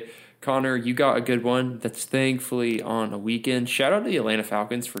Tuesday. Connor, you got a good one that's thankfully on a weekend. Shout out to the Atlanta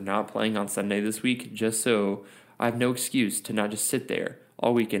Falcons for not playing on Sunday this week, just so I have no excuse to not just sit there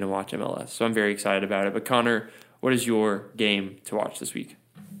all weekend and watch MLS. So I'm very excited about it. But Connor, what is your game to watch this week?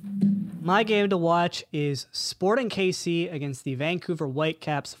 My game to watch is Sporting KC against the Vancouver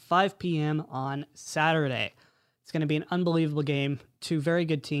Whitecaps, 5 p.m. on Saturday. It's going to be an unbelievable game. Two very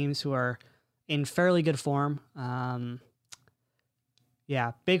good teams who are in fairly good form.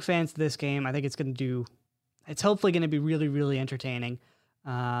 Big fans of this game. I think it's hopefully going to be really, really entertaining.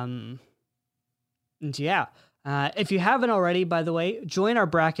 If you haven't already, by the way, join our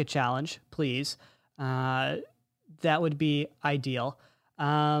bracket challenge, please. That would be ideal.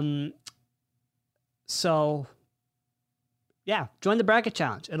 Join the bracket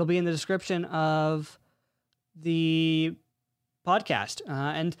challenge. It'll be in the description of the podcast.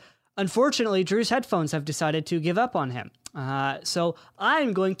 And unfortunately, Drew's headphones have decided to give up on him. So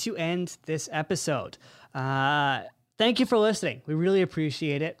I'm going to end this episode. Thank you for listening. We really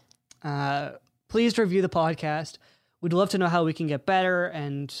appreciate it. Please review the podcast. We'd love to know how we can get better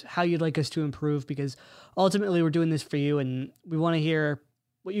and how you'd like us to improve, because ultimately we're doing this for you and we want to hear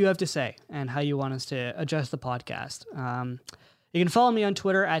what you have to say and how you want us to adjust the podcast. You can follow me on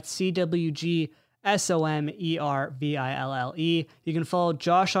Twitter at CWGSOMERVILLE. You can follow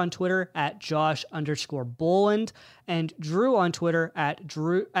Josh on Twitter at Josh_Boland and Drew on Twitter at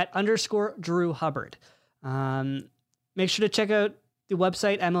 @_Drew Hubbard. Make sure to check out the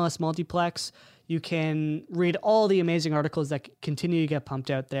website MLS Multiplex. You can read all the amazing articles that continue to get pumped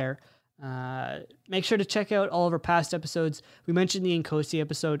out there. Make sure to check out all of our past episodes. We mentioned the Nkosi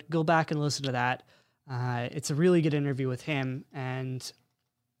episode. Go back and listen to that. It's a really good interview with him, and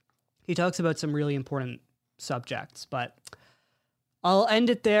he talks about some really important subjects. But I'll end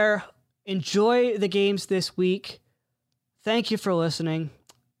it there. Enjoy the games this week. Thank you for listening,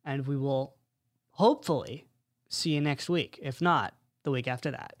 and we will hopefully see you next week. If not, the week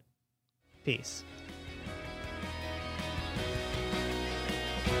after that. Peace.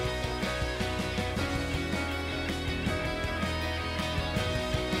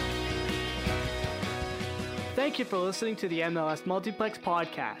 Thank you for listening to the MLS Multiplex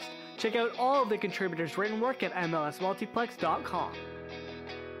podcast. Check out all of the contributors' written work at MLSMultiplex.com.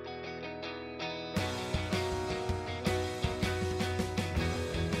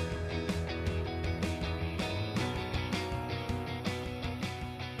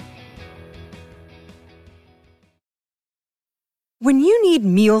 When you need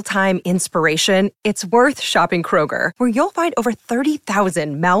mealtime inspiration, it's worth shopping Kroger, where you'll find over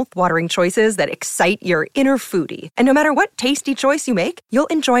 30,000 mouth-watering choices that excite your inner foodie. And no matter what tasty choice you make, you'll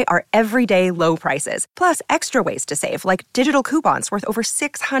enjoy our everyday low prices, plus extra ways to save, like digital coupons worth over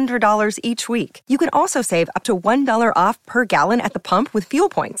 $600 each week. You can also save up to $1 off per gallon at the pump with fuel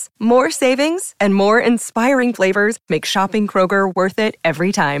points. More savings and more inspiring flavors make shopping Kroger worth it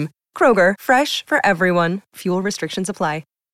every time. Kroger, fresh for everyone. Fuel restrictions apply.